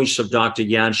the voice of Dr.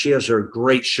 Yan. She has her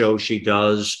great show she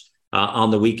does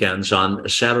on the weekends on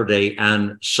Saturday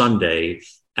and Sunday.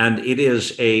 And it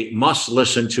is a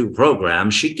must-listen-to program.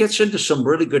 She gets into some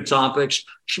really good topics.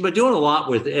 She's been doing a lot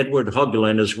with Edward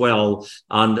Hugland as well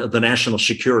on the National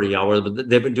Security Hour.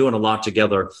 They've been doing a lot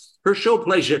together. Her show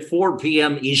plays at 4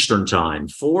 p.m. Eastern Time,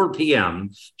 4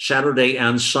 p.m. Saturday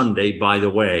and Sunday, by the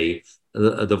way.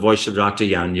 The voice of Dr.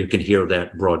 Yan, you can hear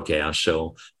that broadcast.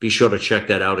 So be sure to check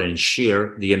that out and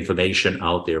share the information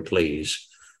out there, please.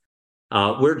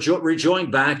 We're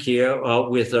rejoined back here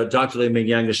with Dr. Li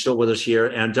Mingyang is still with us here,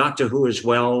 and Dr. Hu as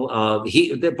well.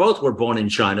 They both were born in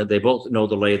China. They both know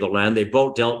the lay of the land. They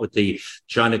both dealt with the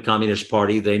China Communist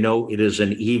Party. They know it is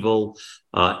an evil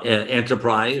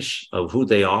enterprise of who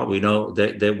they are. We know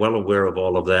they're well aware of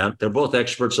all of that. They're both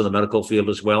experts in the medical field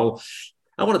as well.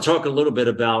 I want to talk a little bit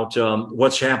about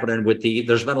what's happening with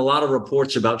there's been a lot of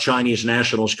reports about Chinese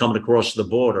nationals coming across the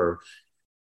border.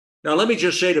 Now, let me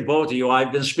just say to both of you,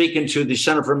 I've been speaking to the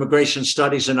Center for Immigration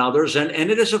Studies and others, and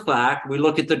it is a fact. We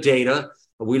look at the data.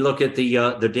 We look at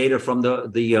the data from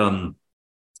the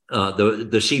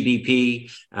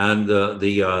CBP and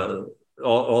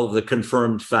all of the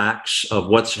confirmed facts of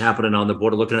what's happening on the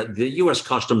border. Looking at the U.S.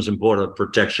 Customs and Border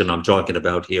Protection, I'm talking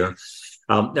about here.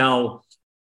 Now,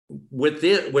 with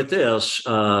this.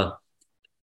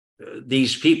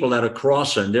 These people that are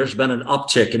crossing, there's been an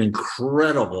uptick, an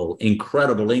incredible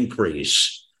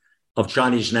increase of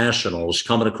Chinese nationals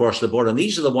coming across the border. And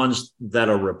these are the ones that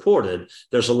are reported.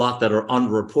 There's a lot that are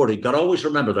unreported. Got to always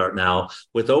remember that now.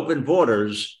 With open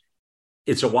borders,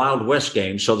 it's a Wild West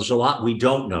game. So there's a lot we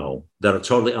don't know that are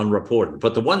totally unreported.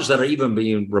 But the ones that are even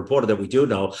being reported that we do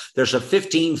know, there's a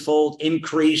 15-fold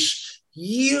increase,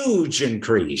 huge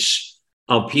increase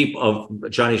of people,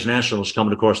 of Chinese nationals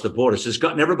coming across the borders. It's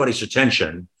gotten everybody's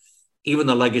attention. Even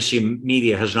the legacy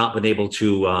media has not been able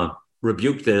to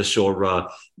rebuke this or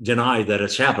deny that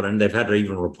it's happening. They've had to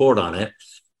even report on it.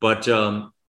 But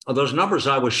those numbers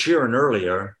I was sharing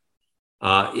earlier,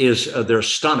 they're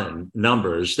stunning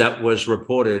numbers that was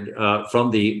reported from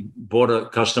the Border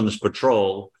Customs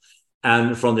Patrol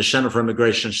and from the Center for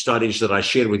Immigration Studies that I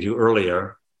shared with you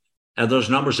earlier. And those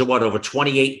numbers are over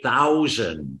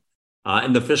 28,000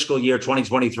 in the fiscal year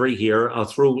 2023 here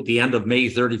through the end of May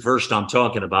 31st, I'm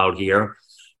talking about here,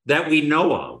 that we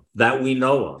know of.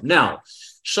 Now,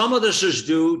 some of this is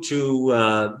due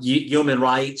to human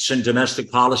rights and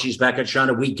domestic policies back in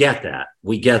China. We get that.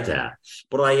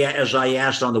 But as I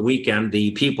asked on the weekend,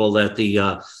 the people at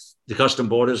the Custom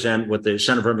Borders and with the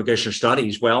Center for Immigration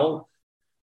Studies, what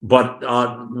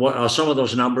are some of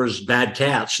those numbers bad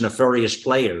cats, nefarious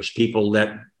players, people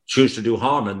that choose to do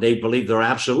harm? And they believe they're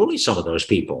absolutely some of those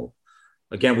people.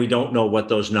 Again, we don't know what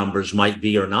those numbers might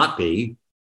be or not be,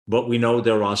 but we know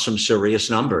there are some serious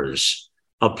numbers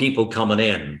of people coming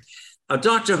in.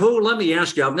 Dr. Hu, let me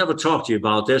ask you, I've never talked to you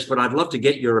about this, but I'd love to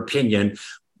get your opinion.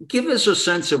 Give us a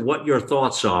sense of what your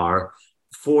thoughts are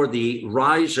for the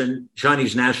rise in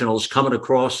Chinese nationals coming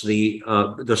across the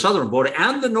southern border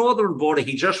and the northern border.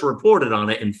 He just reported on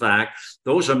it, in fact.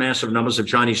 Those are massive numbers of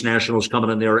Chinese nationals coming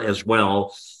in there as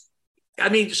well. I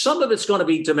mean, some of it's going to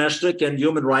be domestic and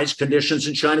human rights conditions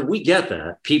in China. We get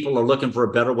that. People are looking for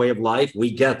a better way of life. We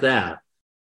get that.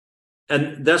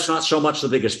 And that's not so much the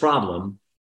biggest problem,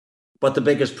 but the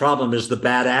biggest problem is the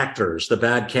bad actors, the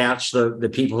bad cats, the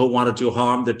people who want to do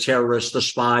harm, the terrorists, the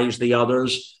spies, the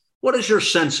others. What is your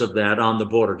sense of that on the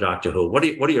border, Dr. Hu? What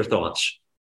are your thoughts?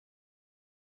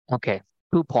 Okay,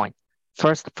 2 points.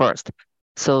 First.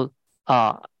 So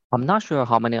I'm not sure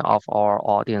how many of our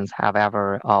audience have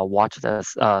ever watched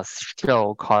this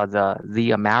show called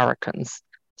The Americans.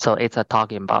 So it's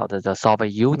talking about the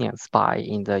Soviet Union spy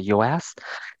in the US.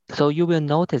 So you will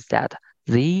notice that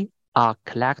they are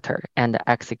collector and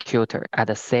executor at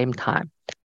the same time.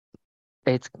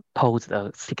 It poses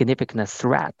a significant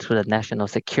threat to the national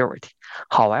security.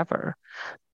 However,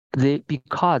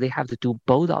 because they have to do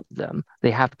both of them,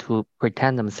 they have to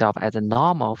pretend themselves as a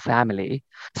normal family,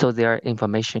 so their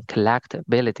information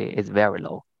collectability is very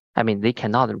low. I mean, they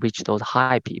cannot reach those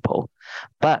high people.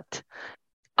 But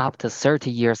after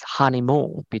 30 years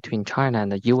honeymoon between China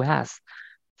and the US,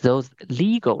 those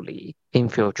legally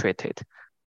infiltrated,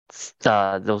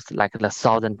 those like the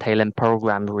Southern Talent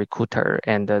Program recruiter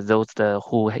and those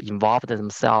who involved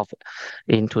themselves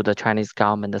into the Chinese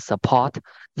government support,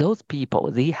 those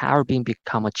people, they have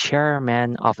become a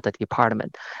chairman of the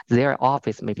department. Their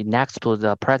office may be next to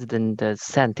the president's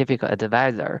scientific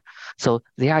advisor. So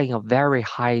they are in a very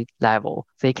high level.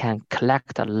 They can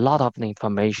collect a lot of the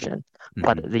information,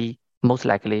 but most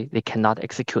likely they cannot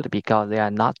execute because they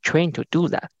are not trained to do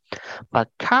that. But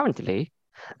currently,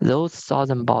 those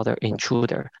southern border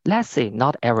intruder, let's say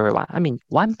not everyone, I mean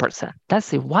 1%, let's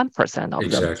say 1%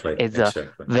 of them is a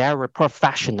very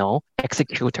professional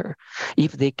executor.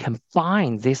 If they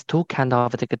combine these two kind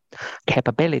of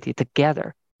capability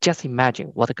together, just imagine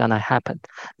what's gonna happen.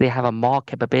 They have a more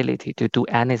capability to do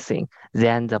anything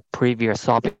than the previous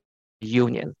Soviet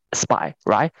Union spy,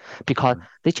 right? Because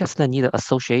they just need an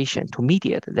association to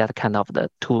mediate that kind of the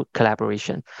two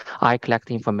collaboration. I collect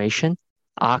information,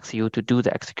 ask you to do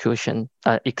the execution,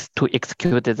 to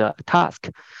execute the task,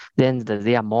 then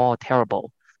they are more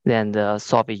terrible than the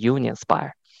Soviet Union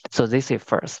spy. So this is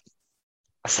first.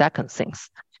 Second things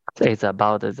is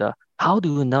about how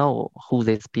do you know who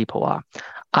these people are?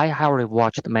 I have already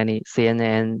watched many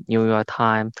CNN, New York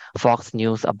Times, Fox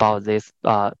News about this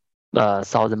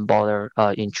southern border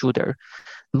intruder.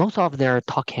 Most of they're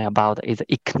talking about is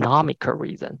economical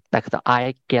reason, like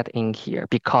I get in here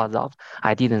because of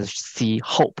I didn't see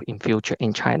hope in future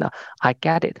in China. I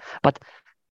get it, but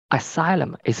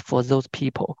asylum is for those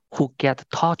people who get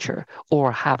torture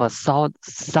or have a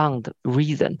sound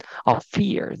reason of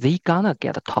fear. They gonna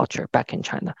get torture back in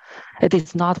China. It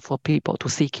is not for people to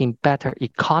seeking better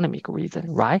economic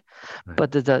reason, right?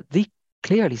 But they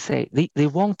clearly say they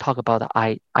won't talk about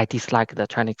I dislike the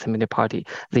Chinese Communist Party,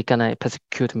 they're gonna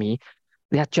persecute me.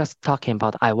 They're just talking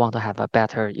about I want to have a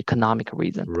better economic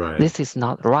reason. Right. This is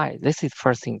not right. This is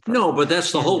first thing. No, but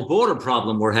that's the whole border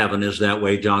problem we're having is that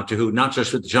way, Dr. Hu, not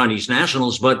just with the Chinese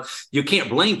nationals, but you can't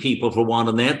blame people for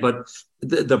wanting that. But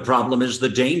the problem is the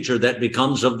danger that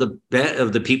becomes of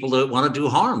the people that want to do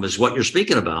harm is what you're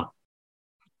speaking about.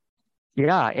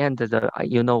 Yeah, and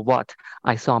you know what?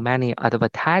 I saw many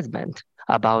advertisement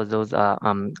about those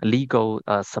legal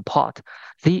support.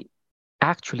 They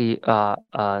actually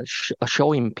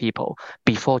showing people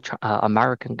before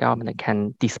American government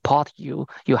can deport you,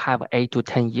 you have 8 to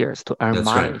 10 years to earn That's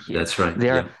right. money here. That's right.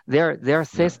 Their Yeah. their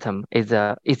system is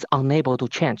unable to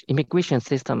change. Immigration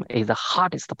system is the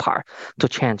hardest part to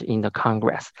change in the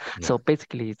Congress. Yeah. So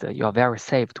basically, you are very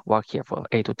safe to work here for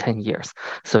 8 to 10 years.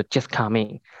 So just come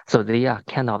in. So they are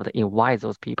kind of invite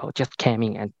those people just come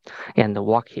in and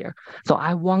work here. So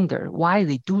I wonder why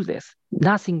they do this.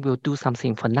 Nothing will do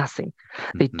something for nothing.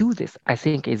 They do this, I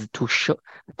think, is to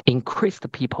increase the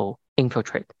people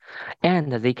infiltrate,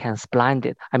 and they can splend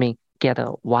it. I mean, get a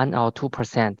 1 or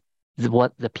 2% is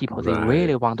what the people they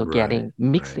really want to get in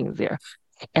mixing there,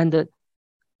 and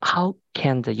how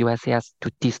can the USCIS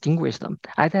to distinguish them?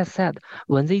 As I said,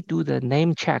 when they do the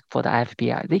name check for the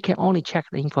FBI, they can only check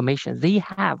the information they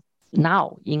have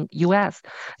now in US.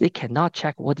 They cannot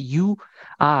check what you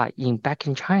are back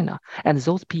in China. And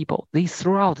those people, they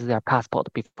throw out their passport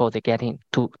before they get in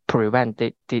to prevent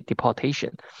the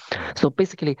deportation. So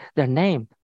basically, their name,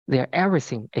 their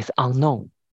everything is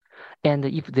unknown. And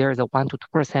if there is a 1 to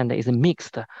 2% is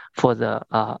mixed for the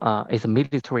is a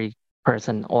military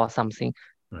person or something,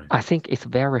 I think it's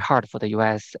very hard for the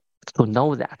US to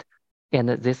know that. And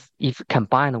this, if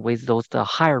combined with those the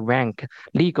higher rank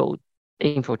legal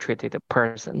infiltrated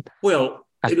person, well,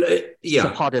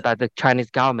 supported by the Chinese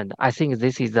government, I think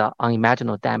this is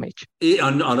unimaginable damage.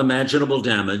 Unimaginable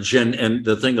damage. And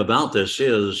the thing about this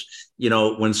is,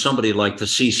 when somebody like the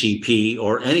CCP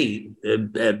or any,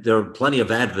 there are plenty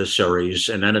of adversaries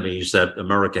and enemies that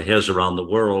America has around the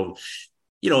world.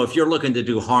 If you're looking to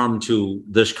do harm to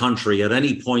this country at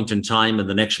any point in time in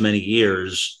the next many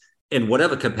years, in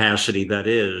whatever capacity that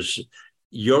is,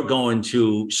 you're going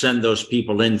to send those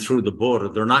people in through the border.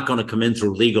 They're not going to come in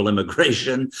through legal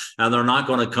immigration, and they're not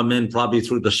going to come in probably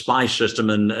through the spy system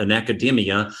and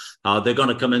academia. They're going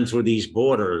to come in through these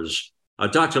borders.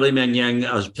 Dr. Li Meng Yang,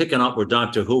 picking up where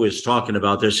Dr. Hu is talking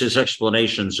about this, his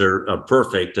explanations are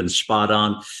perfect and spot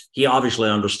on. He obviously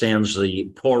understands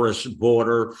the porous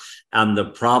border and the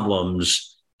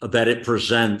problems that it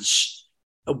presents.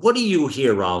 What do you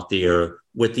hear out there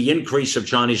with the increase of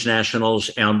Chinese nationals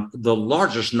and the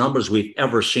largest numbers we've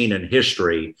ever seen in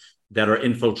history that are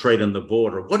infiltrating the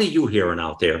border? What are you hearing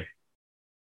out there?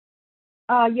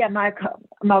 Yeah,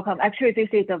 Malcolm. Actually, this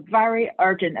is a very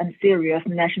urgent and serious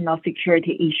national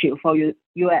security issue for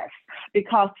U.S.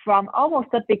 because from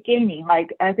almost the beginning, like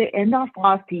at the end of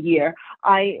last year,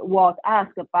 I was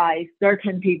asked by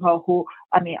certain people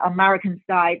American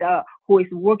side, who is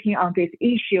working on this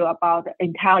issue about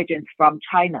intelligence from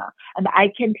China. And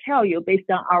I can tell you based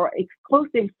on our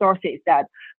exclusive sources that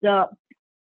the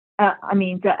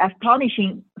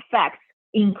astonishing facts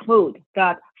include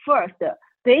that first,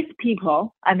 these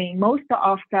people, most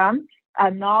of them are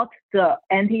not the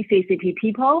anti-CCP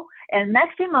people, and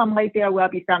maximally there will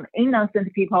be some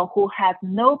innocent people who have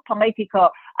no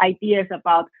political ideas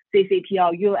about CCP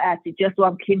or US, just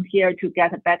want to come here to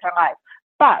get a better life.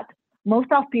 But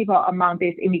most of people among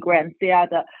these immigrants, they are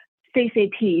the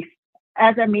CCPs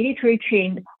as a military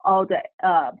trained or the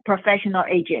professional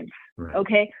agents. Right.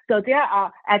 Okay, so there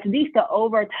are at least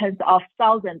over tens of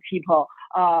thousands people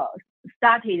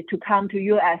started to come to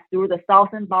U.S. through the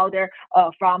southern border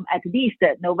from at least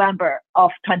November of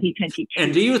 2022.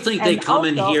 And do you think they come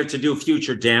in here to do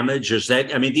future damage? Is that,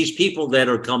 these people that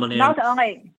are coming in? Not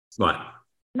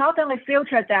only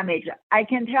future damage, I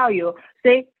can tell you,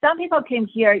 some people came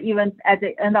here even at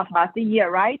the end of last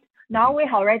year, right? Now we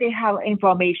already have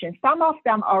information. Some of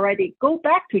them already go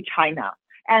back to China,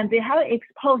 and they have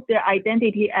exposed their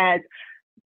identity as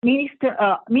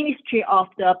Ministry of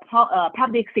the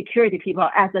Public Security people,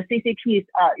 as the CCP's,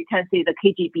 you can say the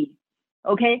KGB.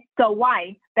 Okay, so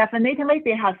why? Definitely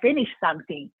they have finished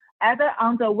something, either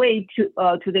on the way to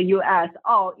the US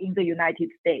or in the United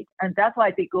States, and that's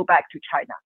why they go back to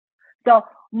China. So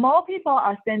more people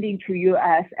are sending to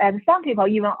US, and some people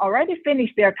even already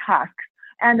finished their tasks,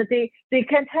 and they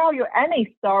can tell you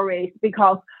any stories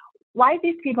because why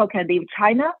these people can leave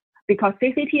China? Because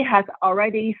CCP has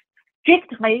already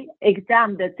strictly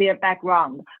examined their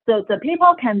background. So the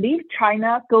people can leave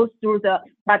China, go through the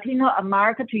Latino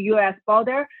America to US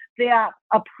border. They are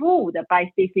approved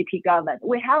by CCP government.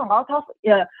 We have a lot of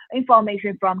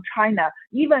information from China.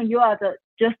 Even you are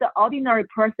just an ordinary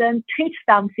person, tweet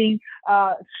something,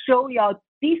 show your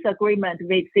disagreement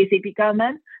with CCP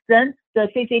government, then the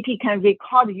CCP can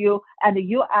record you and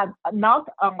you are not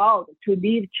allowed to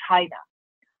leave China.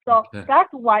 So that's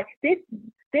why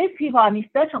these people, I mean,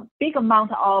 such a big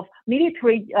amount of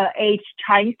military age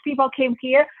Chinese people came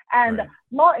here, and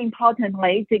more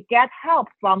importantly, they get help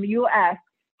from U.S.,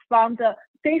 from the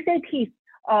CCP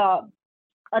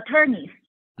attorneys.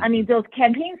 I mean, those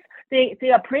campaigns, they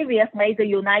are previously the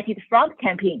United Front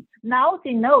campaign. Now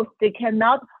they know they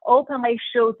cannot openly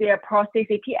show their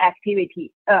pro-CCP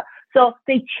activity. So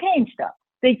they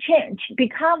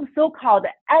become so-called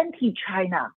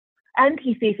anti-China,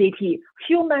 anti-CCP,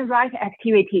 human rights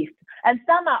activities. And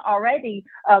some are already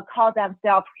call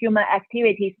themselves human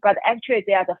activities, but actually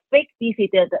they are the fake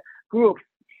dissident groups.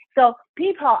 So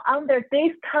people under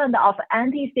this kind of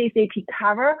anti-CCP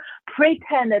cover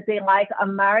pretend that they like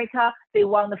America, they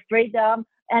want the freedom,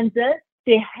 and then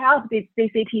they help these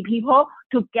CCP people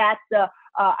to get the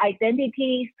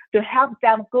identities, to help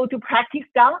them go to practice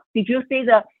guns. Did you see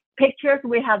the pictures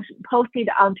we have posted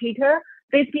on Twitter?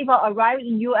 These people arrive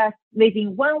in U.S.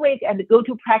 within 1 week and go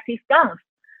to practice guns.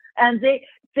 And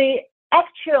they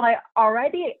actually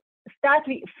already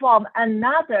started from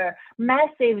another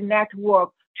massive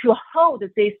network to hold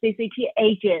these CCP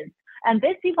agents. And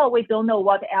these people, we don't know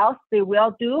what else they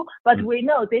will do, but we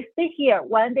know they stay here.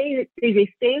 When they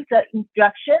receive the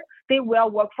instruction, they will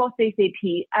work for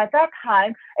CCP. At that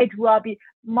time, it will be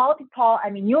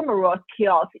numerous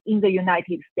kills in the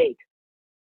United States.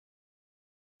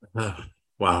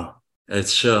 Wow.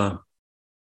 It's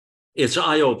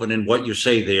eye-opening what you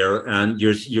say there, and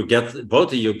you get, both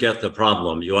of you get the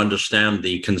problem. You understand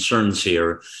the concerns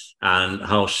here and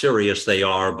how serious they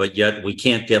are, but yet we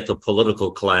can't get the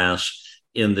political class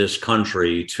in this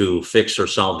country to fix or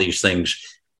solve these things.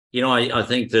 You know, I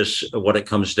think this, what it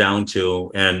comes down to,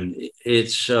 and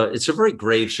it's a very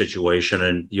grave situation,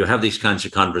 and you have these kinds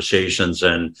of conversations,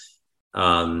 and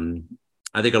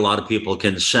I think a lot of people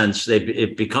can sense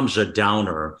it becomes a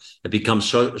downer. It becomes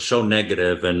so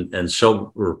negative and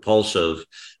so repulsive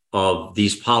of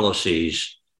these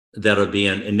policies that are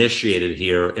being initiated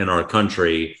here in our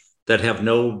country that have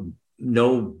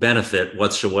no benefit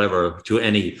whatsoever to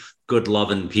any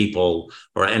good-loving people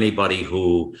or anybody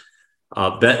who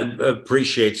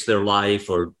appreciates their life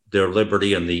or their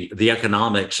liberty and the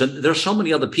economics. And there's so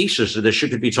many other pieces that this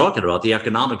could be talking about, the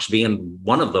economics being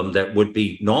one of them that would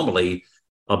be normally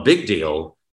a big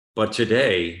deal. But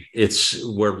today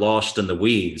we're lost in the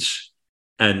weeds,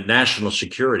 and national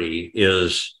security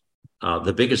is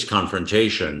the biggest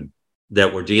confrontation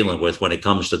that we're dealing with when it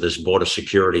comes to this border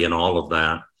security and all of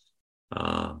that.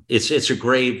 It's a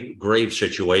grave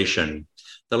situation.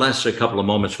 The last couple of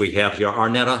moments we have here,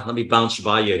 Arnetta, let me bounce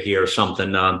by you here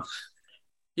something.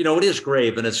 You know, it is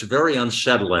grave, and it's very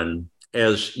unsettling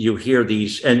as you hear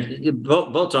these, and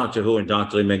both Dr. Hu and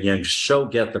Dr. Li Mingyang so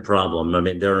get the problem. I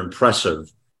mean, they're impressive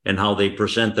in how they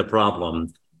present the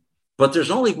problem, but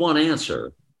there's only one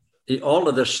answer. All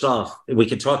of this stuff, we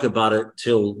can talk about it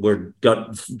till we're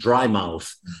got dry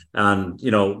mouth, and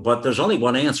but there's only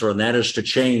one answer, and that is to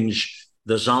change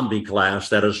the zombie class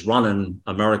that is running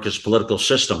America's political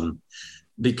system,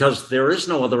 because there is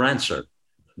no other answer.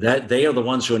 That they are the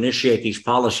ones who initiate these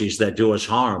policies that do us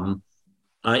harm.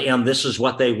 And this is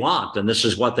what they want, and this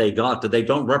is what they got, that they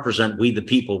don't represent we the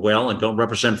people well and don't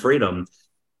represent freedom.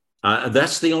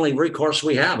 That's the only recourse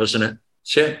we have, isn't it?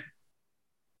 Shit.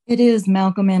 It is,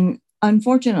 Malcolm. And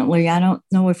unfortunately, I don't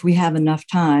know if we have enough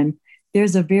time.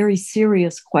 There's a very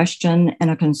serious question and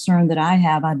a concern that I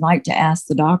have I'd like to ask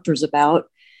the doctors about.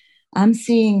 I'm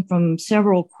seeing from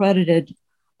several credited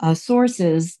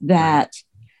sources that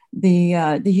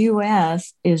the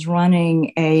U.S. is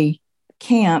running a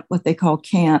camp, what they call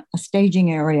camp, a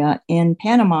staging area in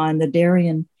Panama in the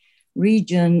Darien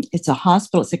region. It's a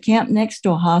hospital. It's a camp next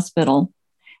to a hospital.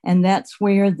 And that's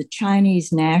where the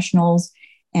Chinese nationals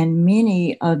and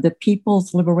many of the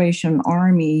People's Liberation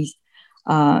Army's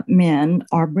men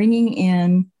are bringing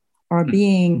in or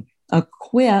being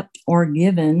equipped or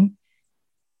given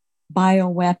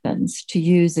bioweapons to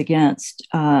use against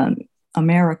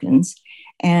Americans.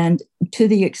 And to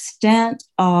the extent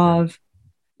of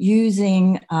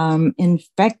using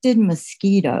infected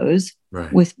mosquitoes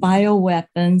with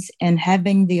bioweapons and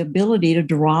having the ability to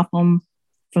drop them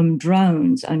from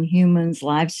drones on humans,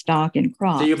 livestock, and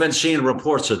crops. So you've been seeing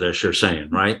reports of this, you're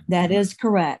saying, right? That is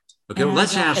correct. Okay, well,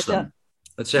 let's ask them.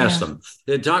 Let's ask them.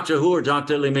 Dr. Hu or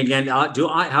Dr. Li Mingyang,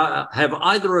 have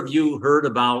either of you heard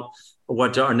about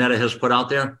what Arnetta has put out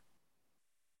there?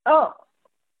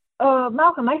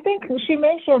 Malcolm, I think she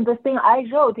mentioned the thing I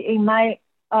wrote in my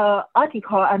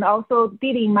article and also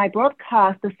did in my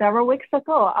broadcast several weeks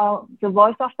ago on the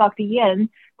Voice of Dr. Yan.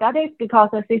 That is because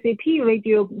the CCP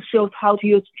radio shows how to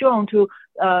use drone to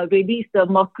release the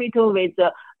mosquito with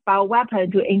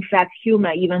bioweapon to infect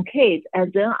human, even kids.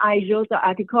 And then I wrote the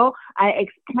article. I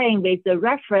explained with the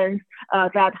reference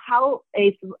that how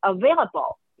it's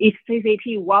available if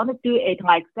CCP want to do it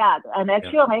like that. And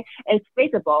actually, it's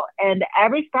feasible. And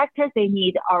every factor they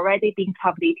need already been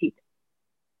completed.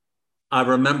 I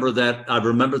remember that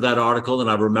article, and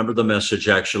I remember the message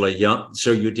actually. Yeah.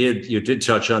 So you did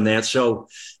touch on that. So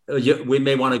we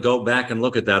may want to go back and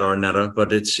look at that, Arnetta,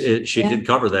 but she did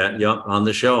cover that on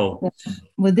the show. Yeah.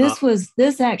 Well,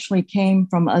 this actually came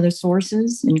from other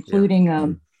sources, including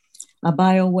a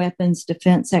bioweapons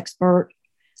defense expert.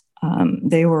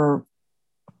 They were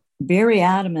very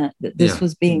adamant that this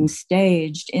was being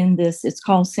staged in this. It's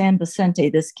called San Vicente,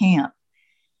 this camp.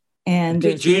 And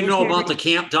do you know about the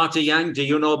camp, Dr. Yang? Do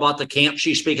you know about the camp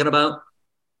she's speaking about?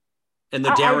 And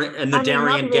the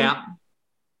Darien Gap?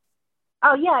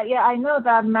 Oh, yeah. I know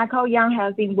that Michael Yang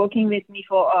has been working with me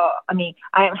for,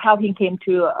 I am helping him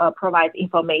to provide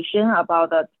information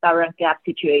about the Darien Gap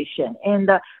situation. And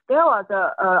there was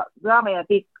really a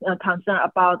big concern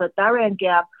about the Darien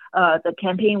Gap. The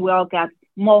campaign will get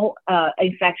more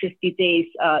infectious disease,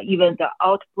 even the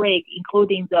outbreak,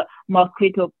 including the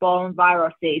mosquito-borne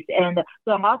viruses. And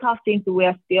so a lot of things we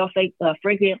are still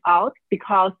figuring out,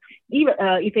 because even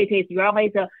if it is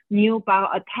really the new bio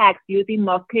attacks using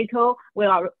mosquito, we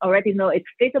already know it's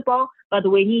feasible, but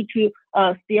we need to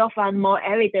still find more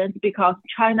evidence, because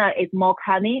China is more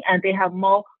cunning and they have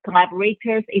more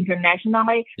collaborators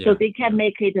internationally, so they can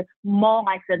make it more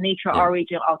like the nature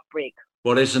origin outbreak.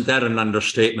 Well, isn't that an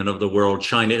understatement of the world?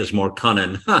 China is more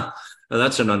cunning.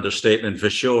 That's an understatement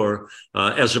for sure,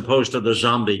 as opposed to the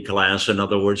zombie class. In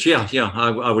other words,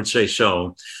 I would say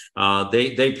so.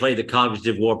 They play the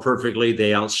cognitive war perfectly.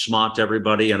 They outsmart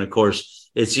everybody. And of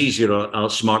course, it's easier to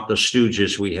outsmart the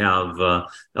stooges we have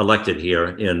elected here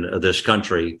in this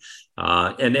country.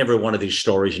 And every one of these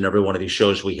stories and every one of these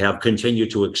shows we have continue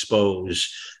to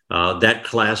expose that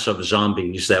class of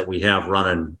zombies that we have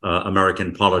running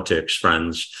American politics,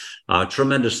 friends.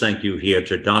 Tremendous thank you here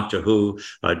to Dr. Hu,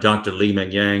 Dr. Li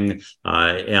Meng Yang,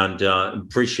 and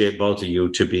appreciate both of you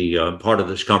to be part of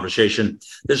this conversation.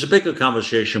 There's a bigger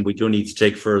conversation we do need to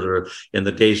take further in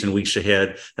the days and weeks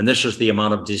ahead, and this is the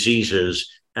amount of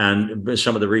diseases and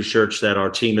some of the research that our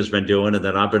team has been doing and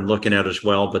that I've been looking at as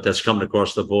well, but that's coming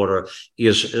across the border,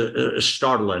 is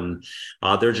startling.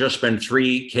 There have just been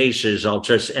 3 cases, I'll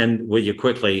just end with you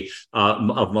quickly,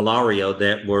 of malaria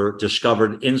that were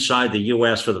discovered inside the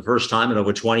U.S. for the first time in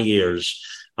over 20 years.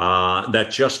 That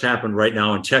just happened right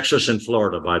now in Texas and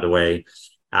Florida, by the way.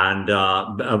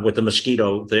 And with the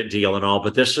mosquito deal and all,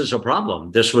 but this is a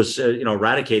problem. This was,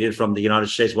 eradicated from the United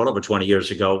States well over 20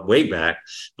 years ago, way back,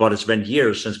 but it's been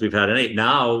years since we've had any.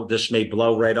 Now this may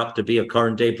blow right up to be a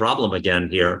current day problem again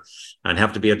here and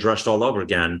have to be addressed all over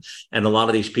again. And a lot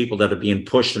of these people that are being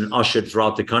pushed and ushered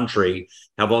throughout the country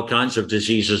have all kinds of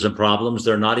diseases and problems.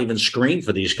 They're not even screened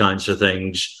for these kinds of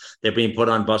things. They're being put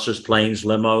on buses, planes,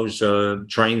 limos,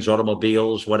 trains,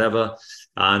 automobiles, whatever,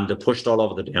 and pushed all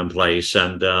over the damn place.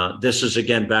 And this is,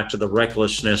 again, back to the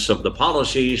recklessness of the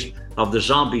policies of the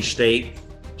zombie state.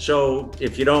 So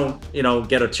if you don't,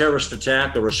 get a terrorist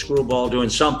attack or a screwball doing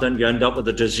something, you end up with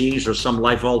a disease or some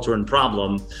life-altering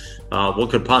problem.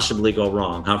 What could possibly go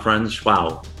wrong, huh, friends?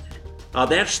 Wow.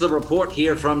 That's the report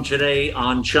here from today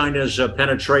on China's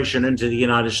penetration into the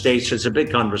United States. It's a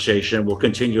big conversation. We'll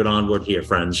continue it onward here,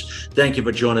 friends. Thank you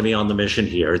for joining me on the mission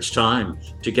here. It's time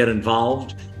to get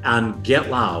involved and get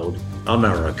loud,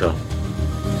 America.